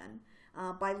reaction,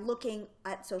 by looking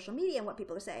at social media and what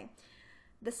people are saying.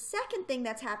 The second thing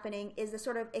that's happening is the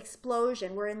sort of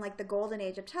explosion. We're in like the golden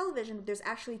age of television. There's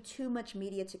actually too much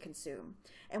media to consume.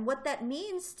 And what that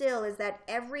means still is that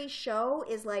every show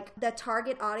is like the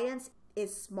target audience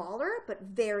is smaller, but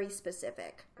very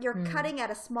specific. You're cutting at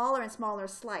a smaller and smaller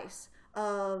slice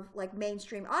of like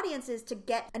mainstream audiences to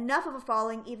get enough of a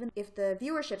following, even if the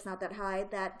viewership's not that high,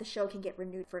 that the show can get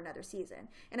renewed for another season.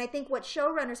 And I think what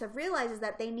showrunners have realized is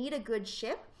that they need a good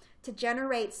ship to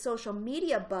generate social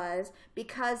media buzz,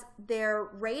 because their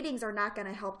ratings are not going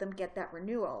to help them get that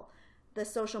renewal. The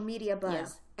social media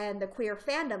buzz and the queer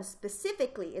fandom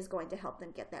specifically is going to help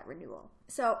them get that renewal.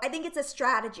 So I think it's a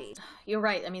strategy. You're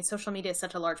right. I mean, social media is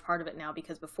such a large part of it now,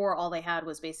 because before all they had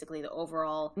was basically the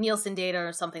overall Nielsen data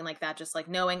or something like that, just like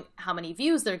knowing how many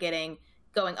views they're getting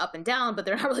going up and down, but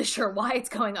they're not really sure why it's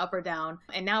going up or down.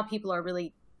 And now people are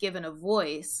really given a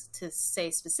voice to say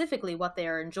specifically what they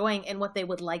are enjoying and what they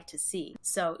would like to see.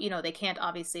 So, they can't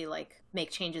obviously like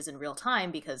make changes in real time,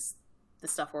 because the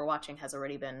stuff we're watching has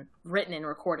already been written and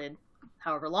recorded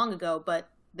however long ago, but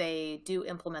they do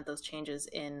implement those changes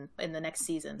in the next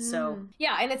season. So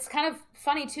yeah, and it's kind of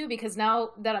funny too, because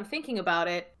now that I'm thinking about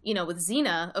it, with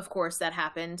Xena, of course, that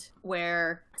happened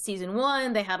where season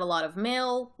 1, they had a lot of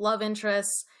male love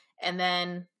interests, and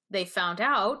then they found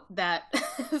out that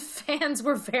fans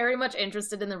were very much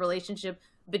interested in the relationship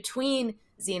between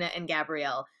Xena and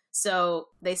Gabrielle. So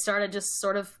they started just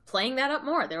sort of playing that up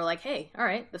more. They were like, hey, all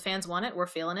right, the fans want it. We're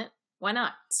feeling it. Why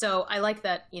not? So I like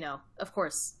that, of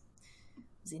course,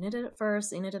 Xena did it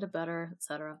first, Xena did it better,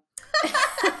 etc.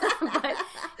 But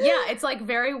yeah, it's like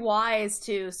very wise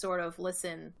to sort of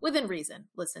listen, within reason,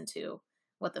 listen to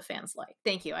what the fans like.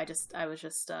 Thank you. I was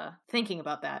just thinking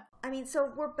about that. I mean,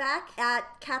 so we're back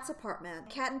at Kat's apartment.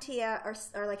 Kat and Tia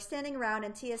are like standing around,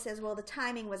 and Tia says, well, the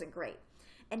timing wasn't great.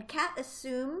 And Kat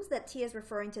assumes that Tia's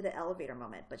referring to the elevator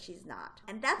moment, but she's not.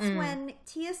 And that's when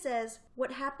Tia says,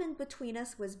 what happened between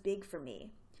us was big for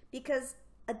me. Because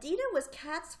Adena was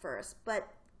Kat's first,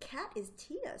 but Kat is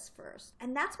Tia's first.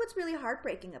 And that's what's really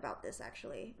heartbreaking about this,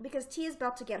 actually. Because Tia's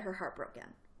about to get her heart broken.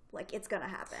 Like, it's gonna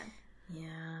happen.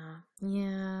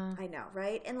 Yeah. I know,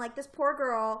 right? And like this poor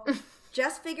girl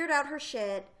just figured out her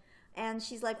shit, and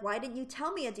she's like, why didn't you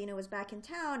tell me Adena was back in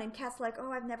town? And Kat's like,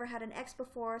 oh, I've never had an ex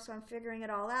before, so I'm figuring it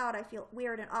all out. I feel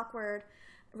weird and awkward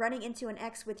running into an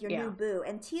ex with your new boo.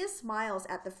 And Tia smiles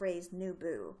at the phrase new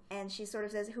boo, and she sort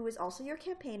of says, who is also your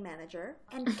campaign manager.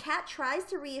 And Kat tries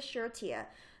to reassure Tia,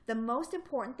 the most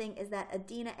important thing is that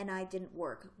Adena and I didn't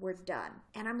work. We're done.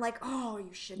 And I'm like, oh,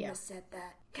 you shouldn't have said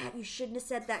that. Kat, you shouldn't have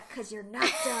said that because you're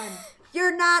not done.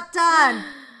 You're not done.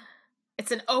 It's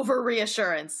an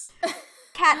over-reassurance.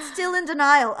 Kat's still in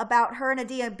denial about her and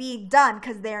Adena being done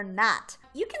because they're not.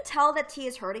 You can tell that T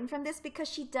is hurting from this because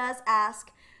she does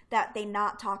ask that they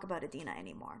not talk about Adena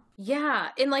anymore.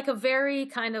 Yeah, in like a very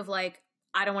kind of like,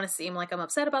 I don't want to seem like I'm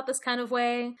upset about this kind of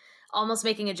way, almost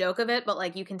making a joke of it, but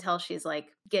like you can tell she's like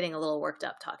getting a little worked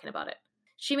up talking about it.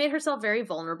 She made herself very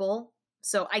vulnerable,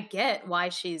 so I get why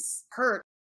she's hurt.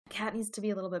 Kat needs to be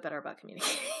a little bit better about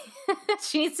communicating.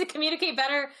 She needs to communicate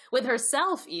better with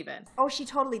herself even. Oh, she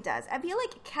totally does. I feel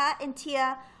like Kat and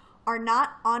Tia are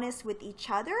not honest with each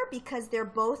other because they're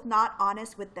both not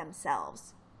honest with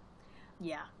themselves.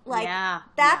 Yeah. Like, yeah.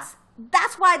 That's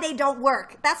why they don't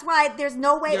work. That's why there's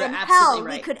no way You're in absolutely hell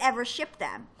right. we could ever ship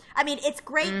them. I mean, it's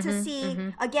great to see,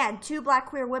 again, two black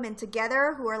queer women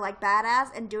together who are like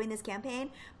badass and doing this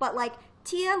campaign. But like,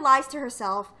 Tia lies to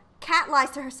herself, Kat lies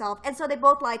to herself, and so they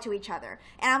both lie to each other.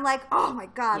 And I'm like, oh my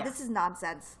God, this is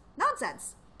nonsense.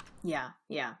 Nonsense. Yeah.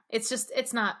 It's just,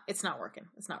 it's not working.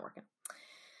 It's not working.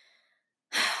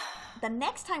 The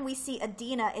next time we see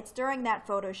Adena, it's during that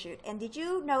photo shoot. And did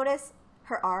you notice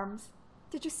her arms?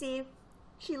 Did you see?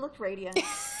 She looked radiant.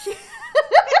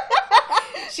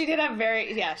 She did have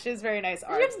she has very nice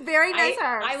arms. She has very nice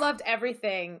arms. I loved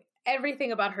everything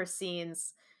about her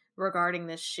scenes regarding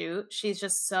this shoot. She's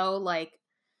just so like,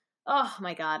 oh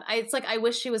my God. It's like, I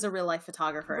wish she was a real life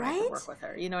photographer and I could work with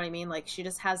her. You know what I mean? Like she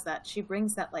just has that, she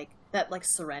brings that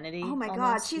serenity. Oh my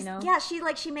almost, God. You know?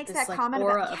 She makes this, that comment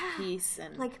aura about of peace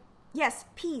and like, yes,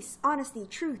 peace, honesty,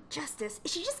 truth, justice.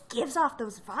 She just gives off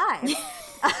those vibes.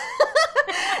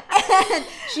 And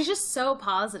she's just so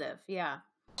positive. Yeah.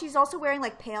 She's also wearing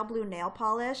like pale blue nail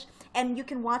polish, and you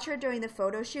can watch her during the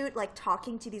photo shoot like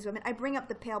talking to these women. I bring up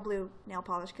the pale blue nail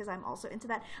polish because I'm also into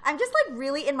that. I'm just like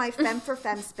really in my femme for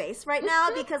femme space right now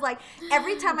because like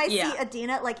every time I see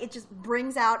Adena, like it just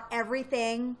brings out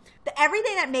everything.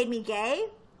 Everything that made me gay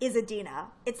is Adena.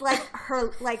 It's like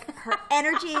her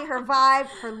energy, her vibe,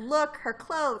 her look, her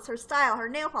clothes, her style, her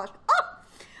nail polish.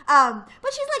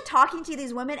 But she's like talking to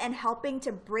these women and helping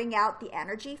to bring out the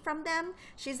energy from them.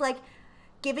 She's like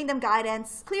giving them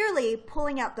guidance, clearly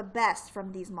pulling out the best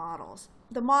from these models.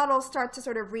 The models start to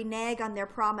sort of renege on their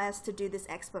promise to do this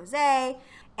expose,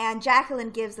 and Jacqueline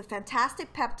gives a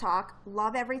fantastic pep talk.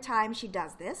 Love every time she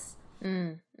does this.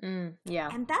 Yeah.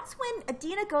 And that's when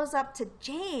Adena goes up to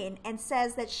Jane and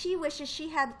says that she wishes she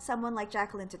had someone like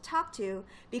Jacqueline to talk to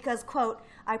because, quote,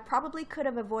 I probably could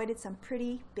have avoided some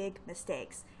pretty big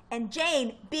mistakes. And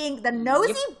Jane, being the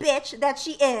nosy bitch that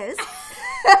she is,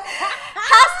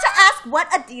 has to ask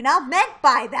what Adena meant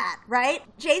by that, right?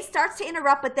 Jane starts to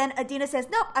interrupt, but then Adena says,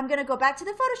 nope, I'm going to go back to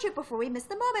the photo shoot before we miss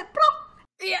the moment.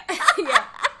 Yeah.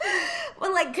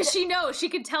 Well, like, because she knows, she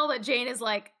could tell that Jane is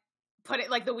like,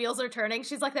 like the wheels are turning.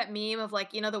 She's like that meme of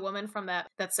like, you know, the woman from that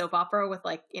soap opera with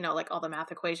like, you know, like all the math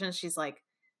equations. She's like,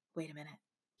 wait a minute,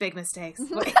 big mistakes.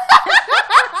 Wait.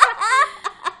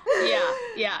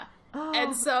 Yeah. Oh.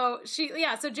 And so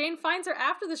so Jane finds her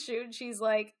after the shoot and she's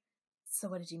like, so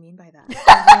what did you mean by that? And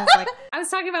Jane's like, I was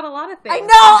talking about a lot of things. I know.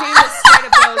 And Jane just straight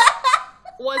up goes,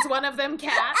 was one of them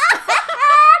Kat?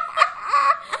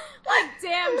 Like,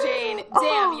 damn, Jane.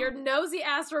 Damn, your nosy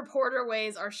ass reporter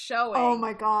ways are showing. Oh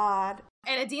my God.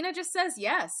 And Adena just says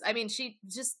yes. I mean, she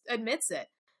just admits it.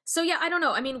 So yeah, I don't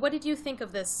know. I mean, what did you think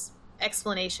of this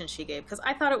explanation she gave? Because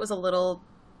I thought it was a little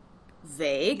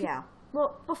vague. Yeah.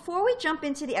 Well, before we jump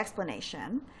into the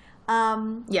explanation,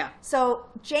 so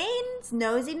Jane's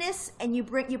nosiness, and you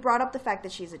brought up the fact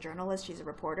that she's a journalist, she's a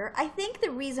reporter. I think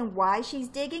the reason why she's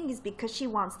digging is because she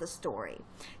wants the story.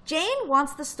 Jane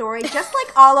wants the story just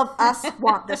like all of us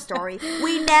want the story.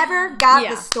 We never got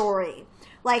the story.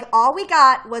 Like, all we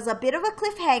got was a bit of a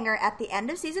cliffhanger at the end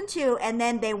of season 2, and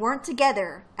then they weren't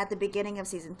together at the beginning of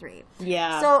season 3.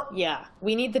 Yeah. So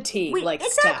we need the tea.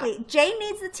 Exactly. Stat. Jane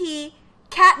needs the tea.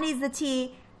 Kat needs the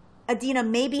tea. Adena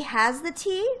maybe has the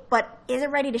tea, but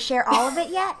isn't ready to share all of it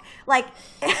yet. Like,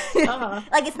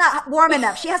 like it's not warm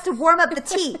enough. She has to warm up the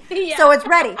tea, so it's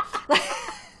ready.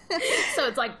 So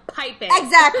it's like piping.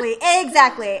 Exactly. And so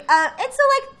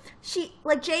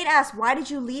Jane asks, "Why did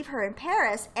you leave her in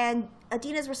Paris?" And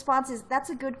Adena's response is, "That's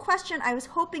a good question. I was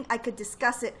hoping I could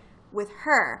discuss it with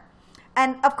her."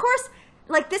 And of course,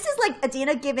 like, this is like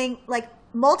Adena giving like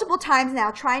multiple times now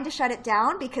trying to shut it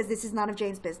down because this is none of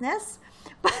Jane's business.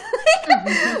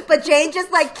 But Jane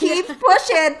just like keeps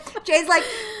pushing. Jane's like,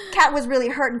 Kat was really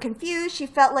hurt and confused. She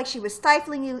felt like she was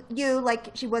stifling you, like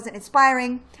she wasn't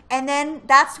inspiring. And then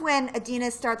that's when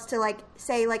Adena starts to like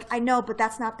say like, I know, but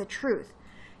that's not the truth.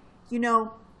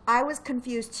 I was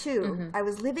confused too. I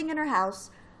was living in her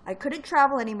house. I couldn't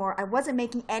travel anymore. I wasn't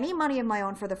making any money of my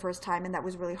own for the first time, and that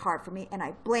was really hard for me, and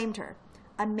I blamed her.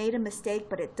 I made a mistake,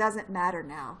 but it doesn't matter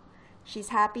now. She's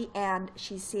happy, and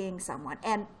she's seeing someone.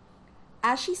 And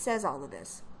as she says all of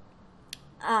this,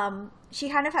 she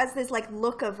kind of has this,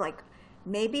 look of,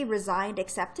 maybe resigned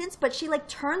acceptance, but she,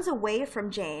 turns away from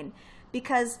Jane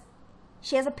because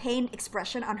she has a pained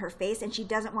expression on her face, and she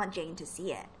doesn't want Jane to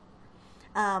see it.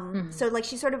 So,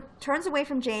 she sort of turns away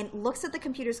from Jane, looks at the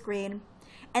computer screen,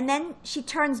 and then she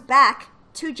turns back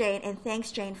to Jane and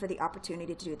thanks Jane for the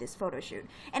opportunity to do this photo shoot.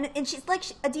 And she's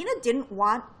Adena didn't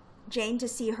want Jane to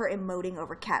see her emoting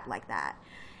over Kat like that.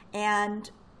 And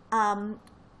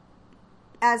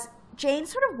as Jane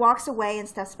sort of walks away and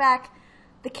steps back,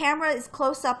 the camera is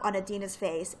close up on Adena's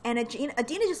face, and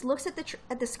Adena just looks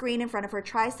at the screen in front of her,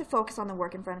 tries to focus on the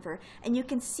work in front of her, and you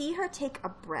can see her take a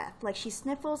breath. She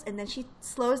sniffles, and then she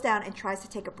slows down and tries to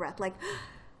take a breath,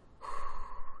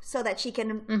 so that she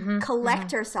can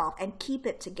collect herself and keep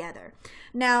it together.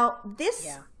 Now, this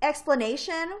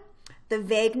explanation, the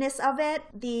vagueness of it,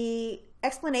 the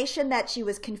explanation that she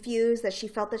was confused, that she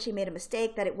felt that she made a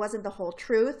mistake, that it wasn't the whole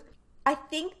truth, I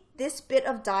think this bit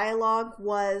of dialogue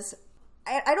was...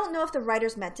 I don't know if the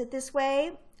writers meant it this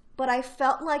way, but I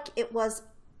felt like it was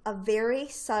a very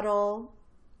subtle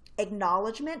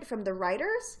acknowledgement from the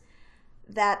writers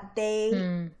that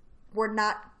they were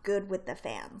not good with the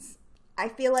fans. I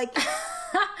feel like...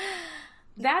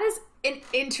 That is an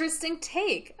interesting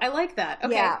take. I like that.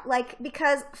 Okay. Yeah,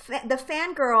 because the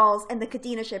fangirls and the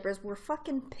Kadena shippers were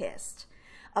fucking pissed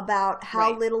about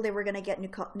how little they were going to get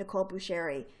Nicole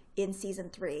Boucheri in season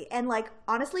 3. And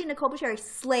honestly, Nicole Boucheri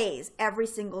slays every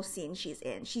single scene she's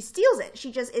in. She steals it.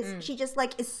 She just is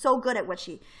is so good at what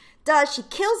she does. She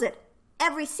kills it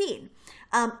every scene.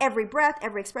 Every breath,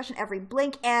 every expression, every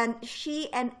blink. And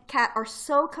she and Kat are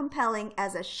so compelling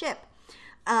as a ship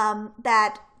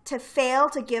that to fail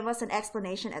to give us an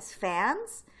explanation as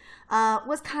fans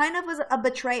was a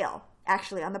betrayal,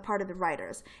 actually, on the part of the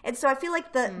writers. And so I feel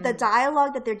like the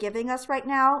dialogue that they're giving us right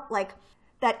now,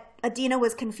 that Adena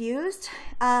was confused,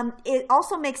 it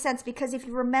also makes sense because if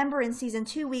you remember in season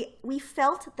 2, we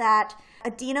felt that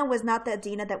Adena was not the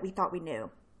Adena that we thought we knew.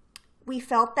 We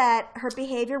felt that her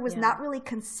behavior was not really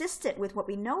consistent with what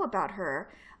we know about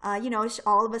her.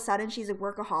 All of a sudden she's a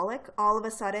workaholic. All of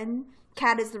a sudden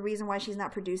Kat is the reason why she's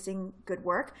not producing good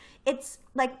work. It's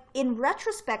in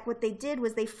retrospect, what they did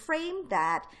was they framed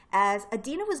that as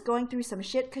Adena was going through some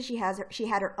shit because she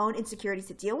had her own insecurities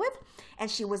to deal with,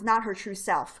 and she was not her true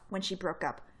self when she broke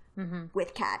up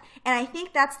with Kat. And I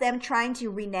think that's them trying to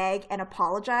renege and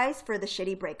apologize for the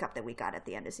shitty breakup that we got at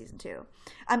the end of season 2.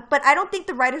 But I don't think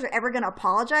the writers are ever going to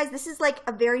apologize. This is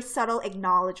a very subtle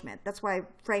acknowledgement. That's why I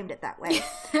framed it that way.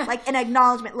 An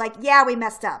acknowledgement, yeah, we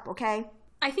messed up, okay?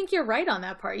 I think you're right on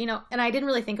that part, and I didn't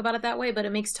really think about it that way, but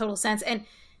it makes total sense. And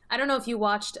I don't know if you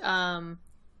watched, they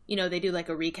do a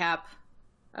recap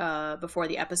before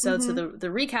the episode. So the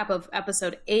recap of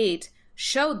episode 8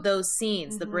 showed those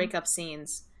scenes, the breakup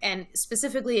scenes, and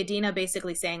specifically Adena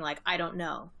basically saying I don't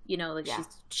know,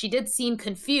 she did seem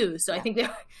confused. So I think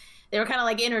they were kind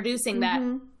of introducing that,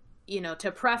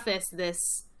 to preface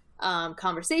this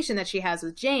conversation that she has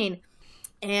with Jane.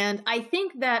 And I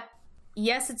think that,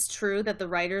 yes, it's true that the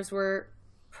writers were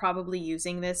probably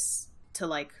using this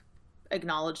to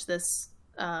acknowledge this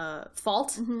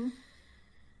fault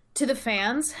to the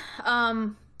fans.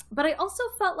 But I also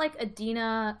felt like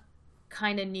Adena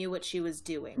kind of knew what she was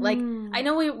doing. I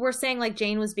know we were saying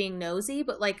Jane was being nosy,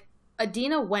 but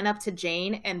Adena went up to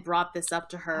Jane and brought this up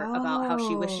to her about how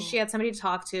she wishes she had somebody to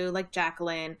talk to, like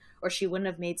Jacqueline, or she wouldn't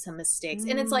have made some mistakes.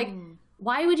 And it's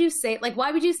why would you say that?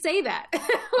 Why would you say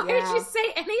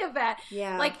any of that?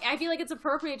 Yeah. I feel like it's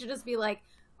appropriate to just be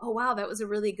oh wow, that was a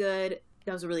really good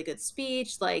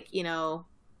speech.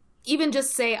 Even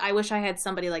just say, I wish I had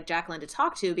somebody like Jacqueline to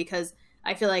talk to, because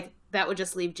I feel like that would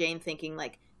just leave Jane thinking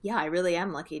yeah, I really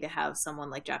am lucky to have someone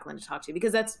like Jacqueline to talk to,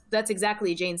 because that's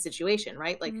exactly Jane's situation,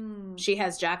 right? She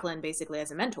has Jacqueline basically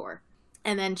as a mentor.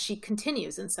 And then she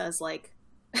continues and says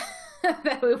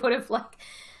that we would have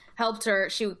helped her.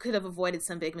 She could have avoided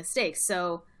some big mistakes.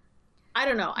 So I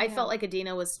don't know. I felt like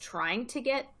Adena was trying to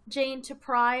get Jane to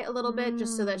pry a little bit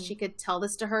just so that she could tell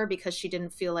this to her, because she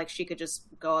didn't feel like she could just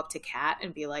go up to Kat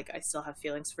and be I still have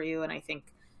feelings for you. And I think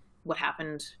what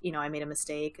happened, I made a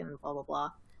mistake and blah, blah,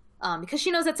 blah. Because she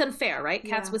knows that's unfair, right?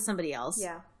 Kat's with somebody else.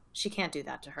 Yeah. She can't do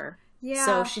that to her. Yeah.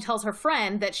 So she tells her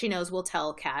friend that she knows will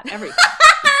tell Kat everything.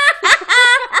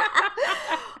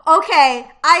 Okay.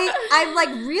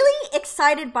 I'm really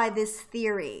excited by this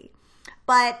theory.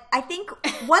 But I think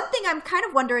one thing I'm kind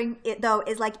of wondering, though,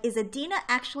 is like, is Adena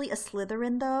actually a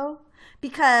Slytherin, though?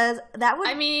 Because that would...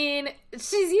 I mean,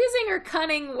 she's using her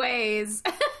cunning ways.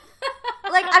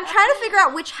 Like, I'm trying to figure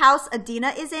out which house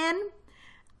Adena is in,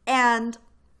 and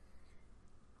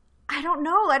I don't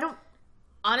know.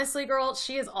 Honestly, girl,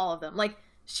 she is all of them. Like,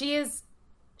 she is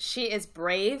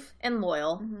brave and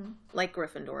loyal, like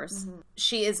Gryffindors.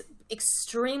 She is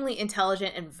extremely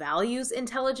intelligent and values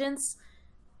intelligence,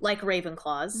 like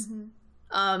Ravenclaws.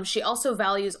 She also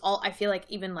values I feel like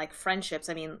even like friendships.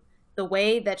 I mean, the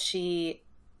way that she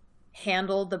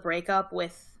handled the breakup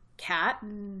with Kat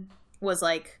was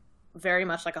like very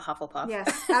much like a Hufflepuff.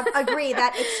 Yes, I agree.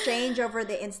 That exchange over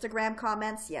the Instagram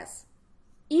comments, yes.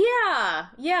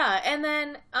 Yeah. And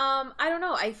then, I don't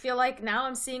know. I feel like now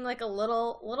I'm seeing like a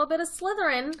little bit of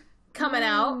Slytherin coming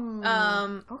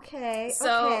out. Okay.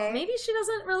 So maybe she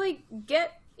doesn't really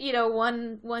get,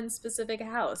 one specific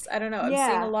house. I don't know. I'm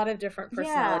seeing a lot of different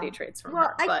personality traits from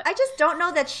her. But I just don't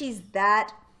know that she's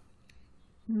that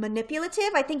manipulative.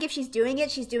 I think if she's doing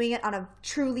it on a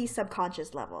truly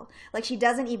subconscious level. Like, she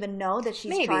doesn't even know that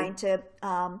she's trying to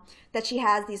that she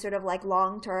has these sort of like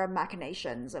long-term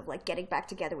machinations of like getting back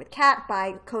together with Kat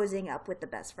by cozying up with the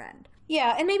best friend.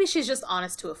 Yeah, and maybe she's just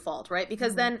honest to a fault, right?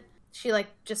 Because then she like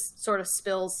just sort of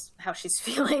spills how she's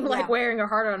feeling, like wearing her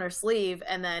heart on her sleeve,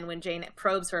 and then when Jane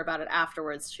probes her about it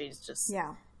afterwards, she's just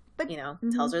but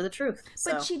tells her the truth.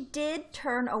 But she did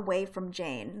turn away from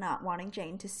Jane, not wanting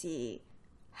Jane to see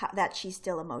that she's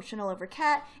still emotional over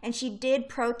Kat, and she did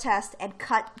protest and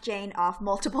cut Jane off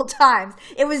multiple times.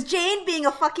 It was Jane being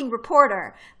a fucking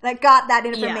reporter that got that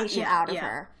information out of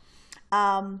her.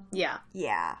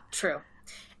 True.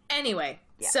 Anyway,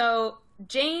 so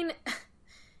Jane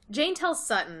tells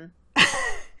Sutton,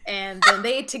 and then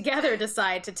they together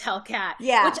decide to tell Kat.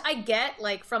 Yeah. Which I get,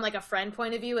 like, from like a friend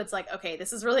point of view, it's like, okay,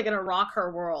 this is really gonna rock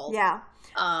her world. Yeah.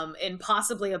 In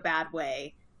possibly a bad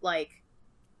way. Like,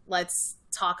 let's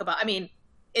talk about, I mean,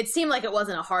 it seemed like it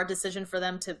wasn't a hard decision for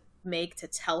them to make to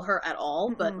tell her at all,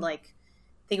 but like,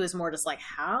 I think it was more just like,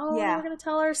 how are we going to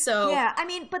tell her? So I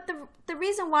mean, but the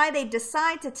reason why they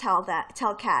decide to tell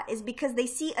Kat is because they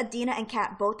see Adena and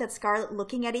Kat both at Scarlet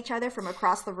looking at each other from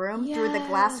across the room through the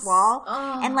glass wall,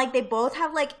 and like they both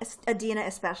have like Adena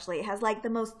especially has like the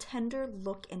most tender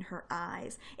look in her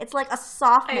eyes. It's like a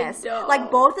softness,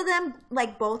 like both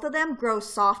of them grow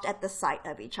soft at the sight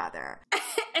of each other.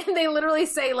 And they literally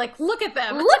say, like, look at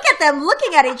them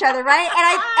looking at each other, right?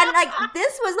 And like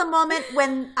this was the moment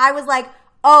when I was like,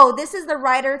 oh, this is the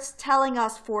writers telling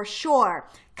us for sure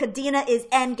Kadena is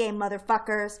endgame,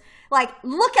 motherfuckers. Like,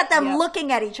 look at them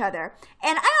looking at each other.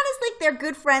 And I honestly think they're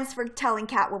good friends for telling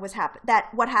Kat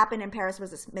what happened in Paris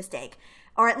was a mistake,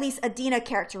 or at least Adena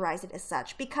characterized it as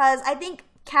such, because I think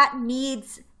Kat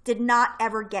did not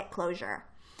ever get closure.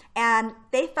 And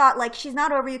they thought, like, she's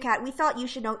not over you, Kat. We thought you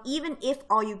should know, even if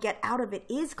all you get out of it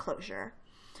is closure.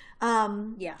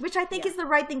 Which I think is the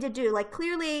right thing to do. Like,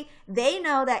 clearly, they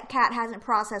know that Kat hasn't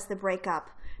processed the breakup,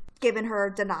 given her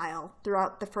denial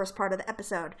throughout the first part of the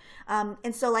episode.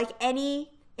 And so, like,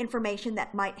 any information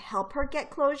that might help her get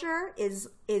closure is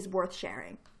worth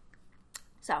sharing.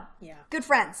 So, good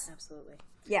friends. Absolutely.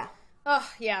 Yeah. Oh,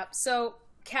 yeah. So,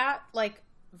 Kat, like,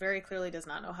 very clearly does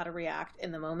not know how to react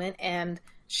in the moment, and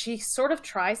she sort of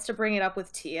tries to bring it up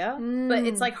with Tia, but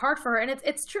it's like hard for her. And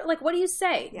it's true. Like, what do you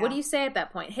say? Yeah. What do you say at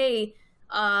that point? Hey,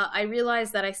 I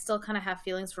realize that I still kind of have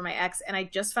feelings for my ex, and I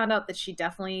just found out that she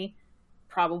definitely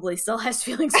probably still has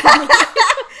feelings for me.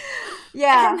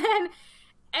 Yeah.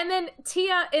 And then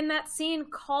Tia in that scene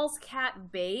calls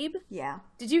Kat babe. Yeah.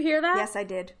 Did you hear that? Yes, I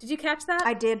did. Did you catch that?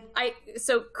 I did.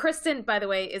 So Kristen, by the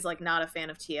way, is like not a fan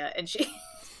of Tia, and she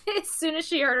as soon as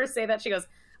she heard her say that, she goes,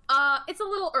 it's a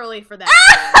little early for that.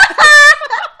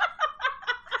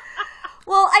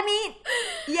 Well, I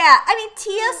mean,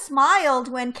 Tia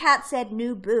smiled when Kat said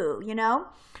new boo, you know?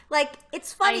 Like,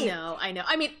 it's funny. I know.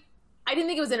 I mean, I didn't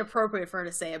think it was inappropriate for her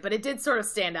to say it, but it did sort of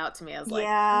stand out to me. I was like,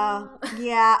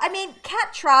 yeah. I mean,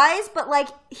 Kat tries, but like,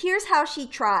 here's how she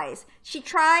tries. She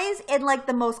tries in like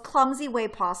the most clumsy way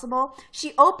possible.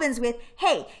 She opens with,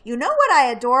 hey, you know what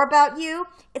I adore about you?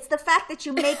 It's the fact that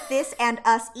you make this and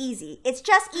us easy. It's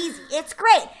just easy. It's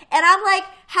great. And I'm like,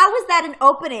 how is that an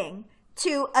opening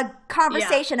to a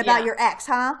conversation about your ex,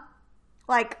 huh?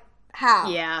 Like, how?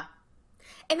 Yeah.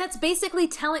 And that's basically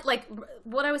telling, like,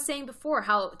 what I was saying before,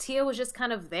 how Tia was just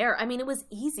kind of there. I mean, it was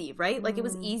easy, right? Like, it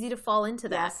was easy to fall into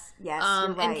that. Yes,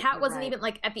 you're right, and Kat wasn't even,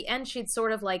 like, at the end, she'd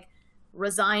sort of, like,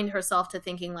 resigned herself to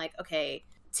thinking, like, okay,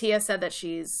 Tia said that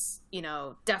she's,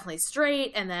 definitely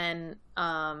straight, and then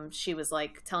she was,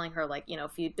 like, telling her, like,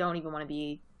 if you don't even want to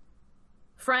be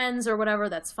friends or whatever,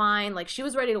 that's fine. Like, she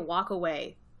was ready to walk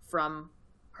away from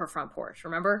her front porch,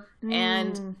 remember?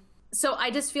 And so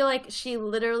I just feel like she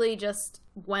literally just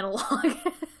went along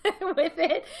with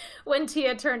it when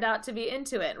Tia turned out to be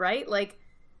into it, right? Like,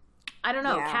 I don't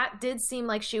know. Kat did seem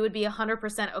like she would be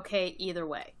 100% okay either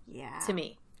way. Yeah. To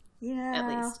me. Yeah. At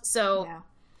least. So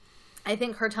I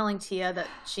think her telling Tia that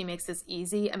she makes this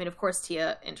easy, I mean, of course,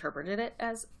 Tia interpreted it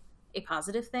as a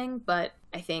positive thing, but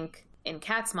I think in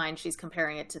Kat's mind, she's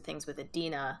comparing it to things with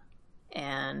Adena,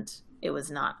 and it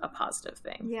was not a positive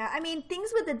thing. Yeah, I mean,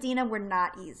 things with Adena were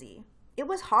not easy. It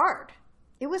was hard.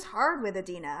 It was hard with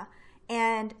Adena.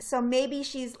 And so maybe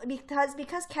she's,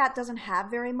 because Kat doesn't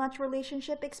have very much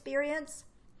relationship experience,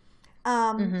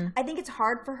 I think it's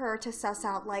hard for her to suss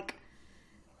out, like,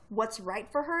 what's right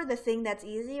for her, the thing that's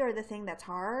easy or the thing that's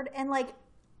hard. And, like,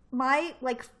 my,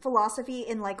 like, philosophy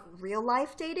in, like, real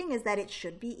life dating is that it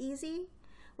should be easy.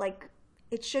 Like,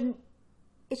 it shouldn't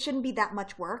be that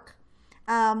much work.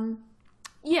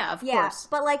 Yeah, of course.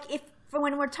 But, like,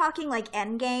 when we're talking, like,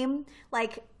 endgame,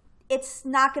 like, it's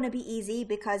not going to be easy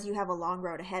because you have a long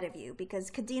road ahead of you.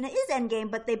 Because Kadena is endgame,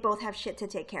 but they both have shit to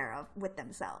take care of with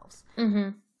themselves.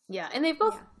 Yeah, and they've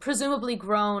both presumably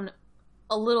grown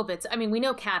a little bit. I mean, we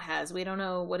know Kat has. We don't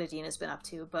know what Adena's been up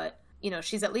to, but, you know,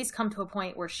 she's at least come to a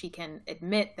point where she can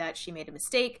admit that she made a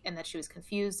mistake and that she was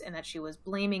confused and that she was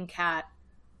blaming Kat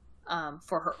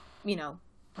for her, you know,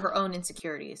 her own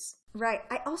insecurities. Right.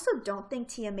 I also don't think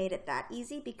Tia made it that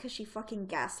easy because she fucking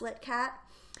gaslit Kat.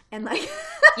 And, like...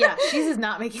 yeah, she's just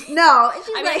not making... No.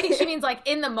 She's I think she means, like,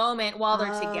 in the moment while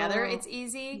they're together, it's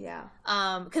easy. Yeah.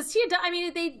 Because Tia, I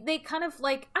mean, they kind of,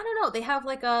 like, I don't know, they have,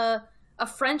 like, a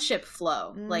friendship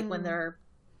flow, like, when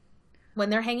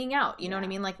they're hanging out, you know what I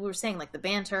mean? Like we were saying, like, the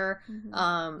banter,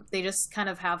 they just kind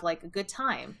of have, like, a good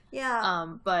time.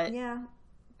 Yeah.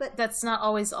 But that's not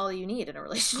always all you need in a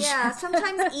relationship. Yeah,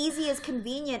 sometimes easy is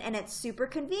convenient, and it's super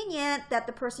convenient that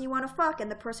the person you want to fuck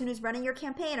and the person who's running your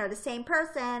campaign are the same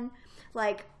person.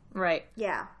 Like, right.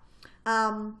 Yeah.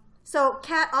 So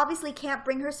Kat obviously can't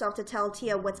bring herself to tell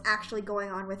Tia what's actually going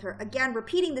on with her. Again,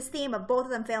 repeating this theme of both of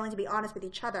them failing to be honest with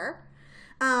each other.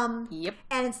 Yep.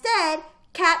 And instead,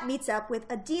 Kat meets up with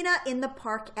Adena in the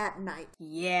park at night.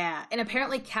 Yeah. And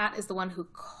apparently Kat is the one who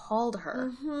called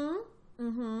her.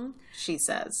 She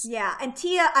says. Yeah, and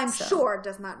Tia, I'm sure,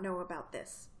 does not know about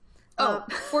this. Oh,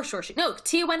 for sure. No,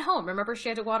 Tia went home. Remember, she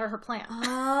had to water her plant.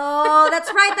 Oh,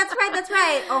 that's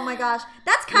right. Oh my gosh.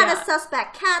 That's kind of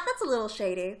suspect. Kat, that's a little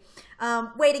shady.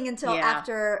 Waiting until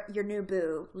after your new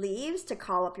boo leaves to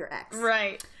call up your ex.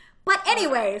 Right. But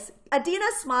anyways, Adena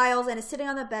smiles and is sitting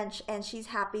on the bench, and she's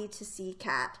happy to see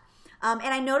Kat. And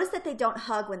I noticed that they don't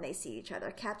hug when they see each other.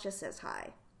 Kat just says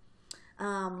hi.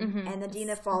 And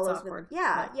Adena follows with,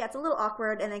 it's a little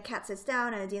awkward. And then Kat sits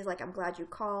down and Adena's like, I'm glad you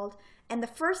called. And the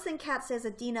first thing Kat says,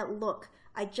 Adena, look,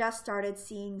 I just started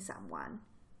seeing someone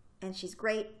and she's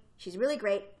great. She's really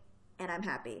great. And I'm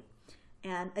happy.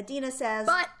 And Adena says,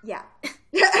 but yeah,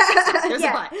 there's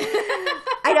a but.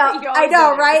 I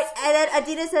know, right? And then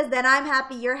Adena says, then I'm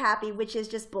happy, you're happy, which is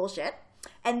just bullshit.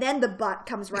 And then the but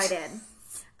comes right in.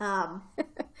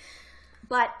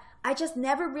 But I just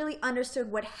never really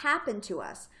understood what happened to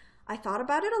us. I thought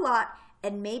about it a lot,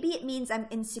 and maybe it means I'm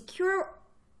insecure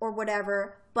or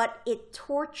whatever, but it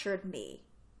tortured me.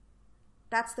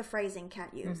 That's the phrasing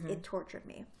Kat used. It tortured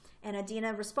me. And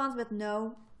Adena responds with,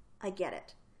 no, I get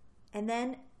it. And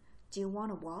then, do you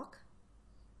want to walk?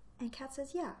 And Kat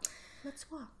says, yeah, let's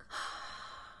walk.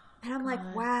 And I'm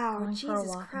like, wow,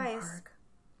 Jesus Christ.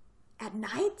 At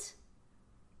night?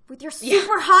 With your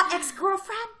super hot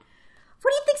ex-girlfriend?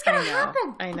 What do you think's going to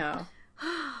happen? I know.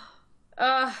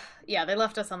 Yeah, they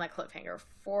left us on that cliffhanger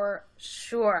for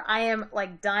sure. I am,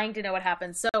 like, dying to know what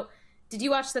happens. So, did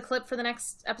you watch the clip for the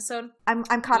next episode? I'm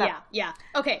caught up. Yeah.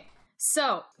 Okay.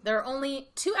 So, there are only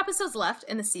 2 episodes left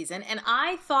in the season, and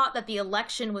I thought that the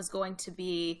election was going to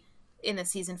be in the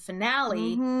season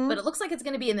finale, but it looks like it's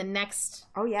going to be in the next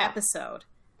episode.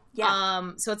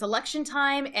 Yeah. So it's election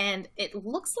time, and it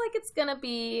looks like it's going to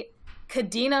be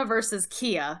Kadena versus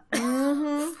Kia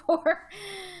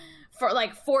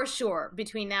for sure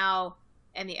between now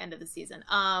and the end of the season.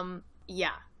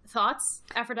 Yeah. Thoughts,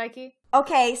 Aphrodite?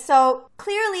 Okay, so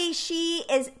clearly she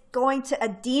is going to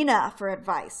Adena for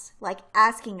advice, like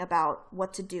asking about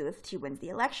what to do if she wins the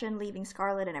election, leaving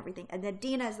Scarlet and everything. And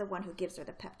Adena is the one who gives her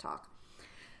the pep talk.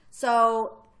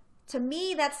 So to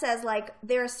me, that says, like,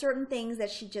 there are certain things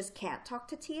that she just can't talk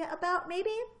to Tia about,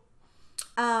 maybe.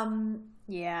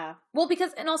 Yeah. Well,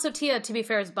 because, and also Tia, to be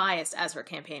fair, is biased as her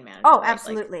campaign manager. Oh, right?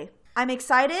 absolutely. Like, I'm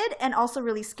excited and also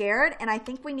really scared, and I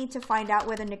think we need to find out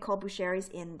whether Nicole Boucher is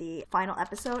in the final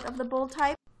episode of The Bold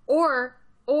Type. Or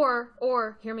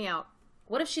Or hear me out.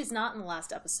 What if she's not in the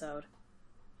last episode?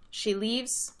 She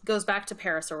leaves, goes back to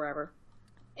Paris or wherever,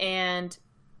 and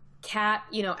Kat,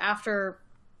 after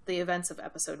the events of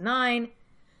episode 9,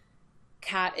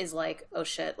 Kat is like, oh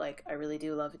shit, like, I really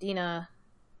do love Adena.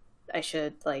 I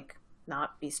should, like,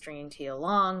 not be stringing Tia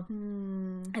along.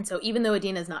 And so even though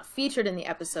Adena is not featured in the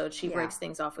episode, she breaks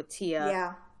things off with Tia.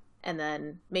 Yeah. And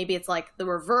then maybe it's like the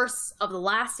reverse of the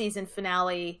last season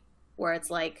finale, where it's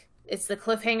like, it's the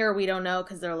cliffhanger, we don't know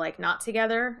because they're like not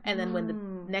together. And then when the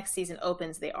next season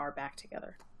opens, they are back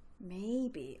together.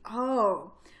 Maybe.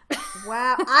 Oh,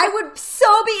 wow. I would so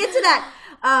be into that.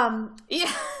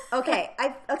 Yeah. Okay.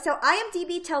 So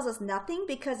IMDb tells us nothing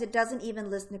because it doesn't even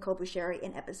list Nicole Boucheri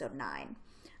in episode 9.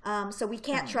 So we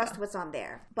can't trust what's on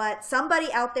there. But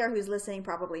somebody out there who's listening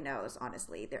probably knows,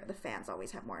 honestly. The fans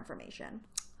always have more information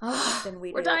than we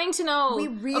do. We're dying to know. We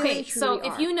really, so truly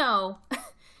if you know...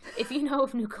 If you know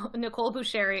if Nicole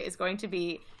Boucheri is going to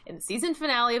be in the season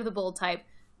finale of The Bold Type,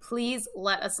 please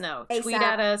let us know. ASAP. Tweet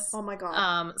at us. Oh my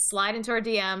God. Slide into our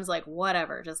DMs, like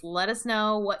whatever. Just let us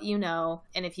know what you know.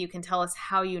 And if you can tell us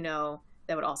how you know,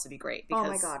 that would also be great. Because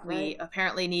oh my God, right? We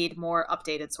apparently need more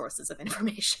updated sources of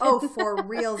information. Oh, for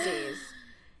realsies.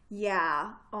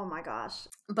 Yeah. Oh my gosh.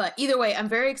 But either way, I'm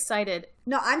very excited.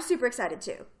 No, I'm super excited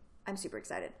too. I'm super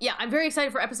excited. Yeah, I'm very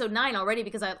excited for episode 9 already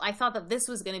because I thought that this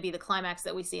was going to be the climax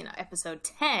that we see in episode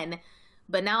 10.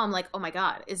 But now I'm like, oh my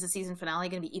God, is the season finale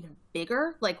going to be even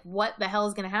bigger? Like, what the hell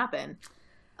is going to happen?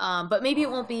 But maybe it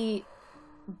won't be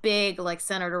big, like,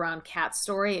 centered around Kat's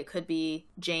story. It could be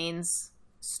Jane's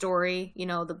story,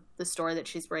 the story that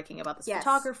she's breaking about this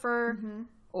photographer.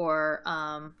 Or,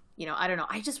 I don't know.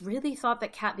 I just really thought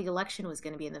that Kat the Election was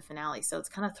going to be in the finale. So it's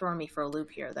kind of throwing me for a loop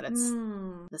here that it's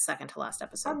the second to last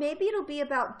episode. Or maybe it'll be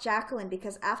about Jacqueline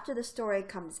because after the story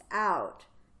comes out,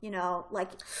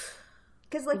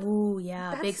 because like, ooh,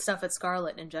 yeah, big stuff at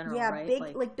Scarlet in general,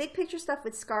 right? Big picture stuff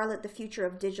with Scarlet, the future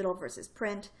of digital versus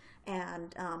print,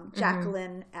 and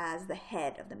Jacqueline as the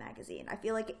head of the magazine. I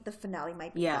feel like the finale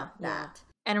might be about that.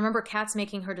 And remember, Kat's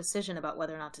making her decision about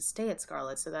whether or not to stay at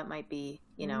Scarlet, so that might be,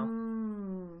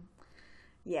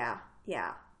 Yeah.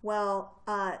 Well,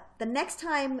 the next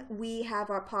time we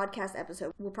have our podcast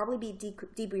episode, we'll probably be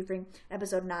debriefing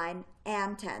episode 9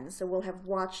 and 10, so we'll have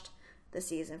watched the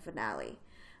season finale.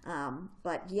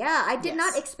 But yeah, I did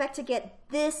not expect to get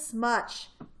this much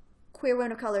Queer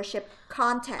Women of Color ship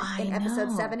content in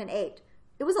episode 7 and 8.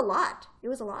 It was a lot.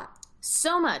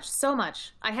 So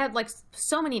much. I had like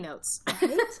so many notes,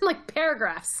 right? like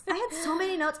paragraphs. I had so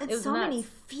many notes and so many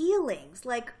feelings.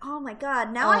 Like, oh my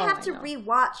God! Now I have to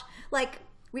rewatch. Like,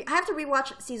 I have to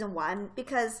rewatch season 1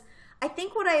 because I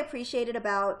think what I appreciated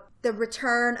about the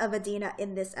return of Adena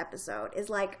in this episode is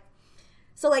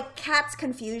Kat's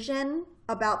confusion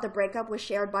about the breakup was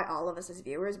shared by all of us as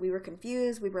viewers. We were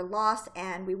confused, we were lost,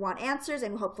 and we want answers,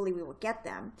 and hopefully we will get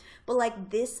them. But like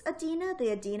this Adena,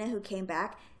 the Adena who came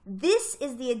back, this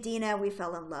is the Adena we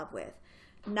fell in love with.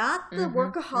 Not the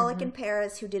workaholic in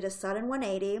Paris who did a sudden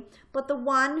 180, but the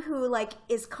one who like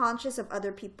is conscious of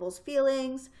other people's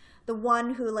feelings, the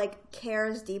one who like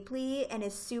cares deeply and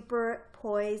is super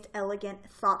poised,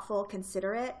 elegant, thoughtful,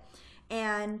 considerate,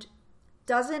 and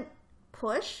doesn't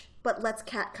push, but lets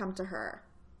Kat come to her.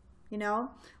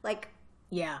 Like,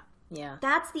 yeah.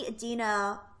 That's the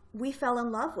Adena we fell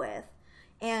in love with.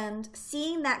 And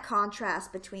seeing that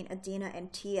contrast between Adena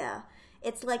and Tia,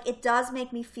 it's like, it does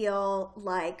make me feel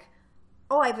like,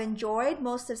 I've enjoyed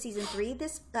most of season 3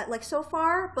 so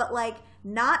far, but like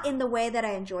not in the way that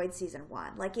I enjoyed season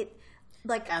 1.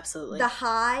 Absolutely. The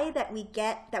high that we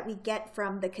get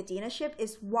from the Kadena ship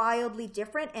is wildly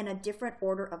different and a different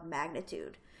order of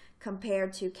magnitude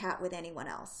compared to Kat with anyone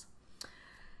else.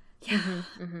 Yeah,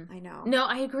 I know. No,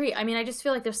 I agree. I mean, I just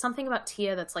feel like there's something about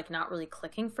Tia that's like not really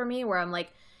clicking for me, where I'm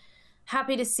like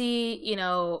happy to see,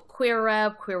 queer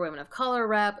rep, queer women of color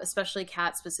rep, especially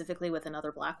Kat specifically with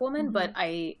another Black woman. But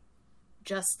I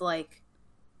just like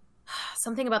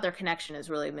something about their connection is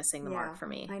really missing the mark for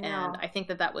me. I know. And I think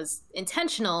that was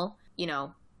intentional,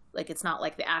 like it's not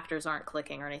like the actors aren't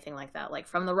clicking or anything like that. Like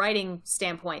from the writing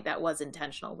standpoint, that was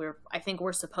intentional. I think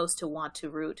we're supposed to want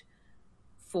to root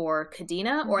for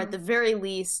Kadena, or at the very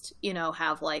least,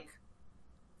 have like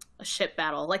a ship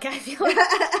battle. Like I feel like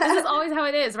this is always how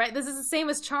it is, right? This is the same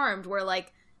as Charmed, where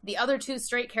like the other two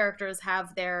straight characters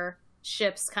have their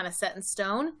ships kind of set in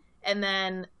stone, and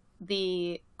then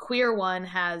the queer one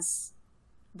has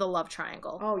the love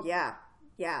triangle. Oh yeah.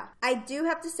 I do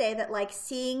have to say that like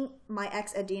seeing my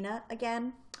ex Adena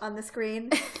again on the screen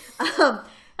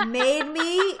made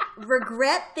me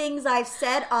regret things I've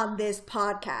said on this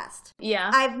podcast. Yeah.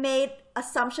 I've made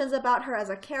assumptions about her as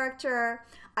a character.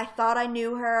 I thought I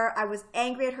knew her. I was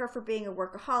angry at her for being a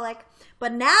workaholic.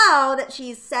 But now that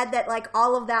she's said that, like,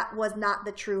 all of that was not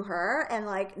the true her, and,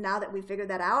 like, now that we figured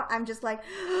that out, I'm just like,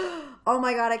 oh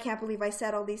my God, I can't believe I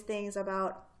said all these things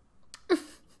about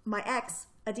my ex,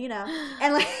 Adena.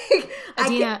 And, like,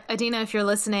 Adena, if you're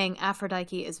listening,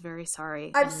 Aphrodite is very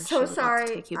sorry. I'm so sorry.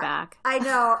 To take you back. I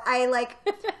know.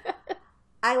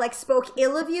 I spoke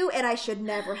ill of you, and I should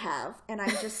never have. And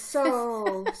I'm just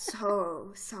so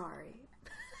sorry.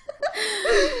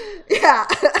 Yeah.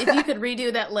 If you could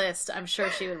redo that list, I'm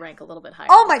sure she would rank a little bit higher.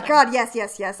 Oh my God, yes.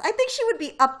 I think she would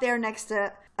be up there next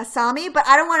to Asami, but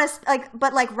I don't want to,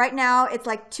 but right now it's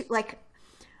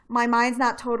my mind's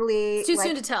not totally. It's too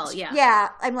soon to tell, yeah. Yeah,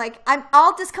 I'm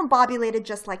all discombobulated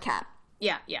just like Kat.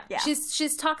 Yeah.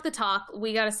 She's talked the talk.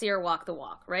 We got to see her walk the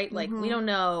walk, right? Like, we don't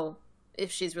know if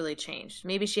she's really changed.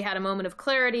 Maybe she had a moment of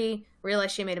clarity,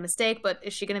 realized she made a mistake, but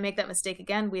is she going to make that mistake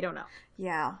again? We don't know.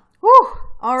 Yeah. Whew.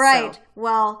 All right. So,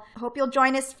 well, hope you'll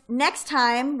join us next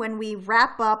time when we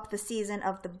wrap up the season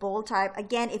of The Bold Type.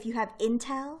 Again, if you have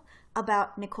intel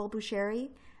about Nicole Boucheri,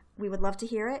 we would love to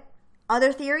hear it.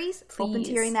 Other theories, please. Open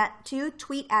to hearing that too.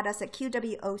 Tweet at us at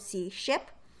QWOC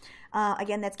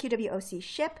Again, that's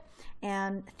QWOC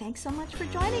And thanks so much for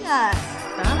joining us.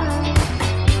 Bye.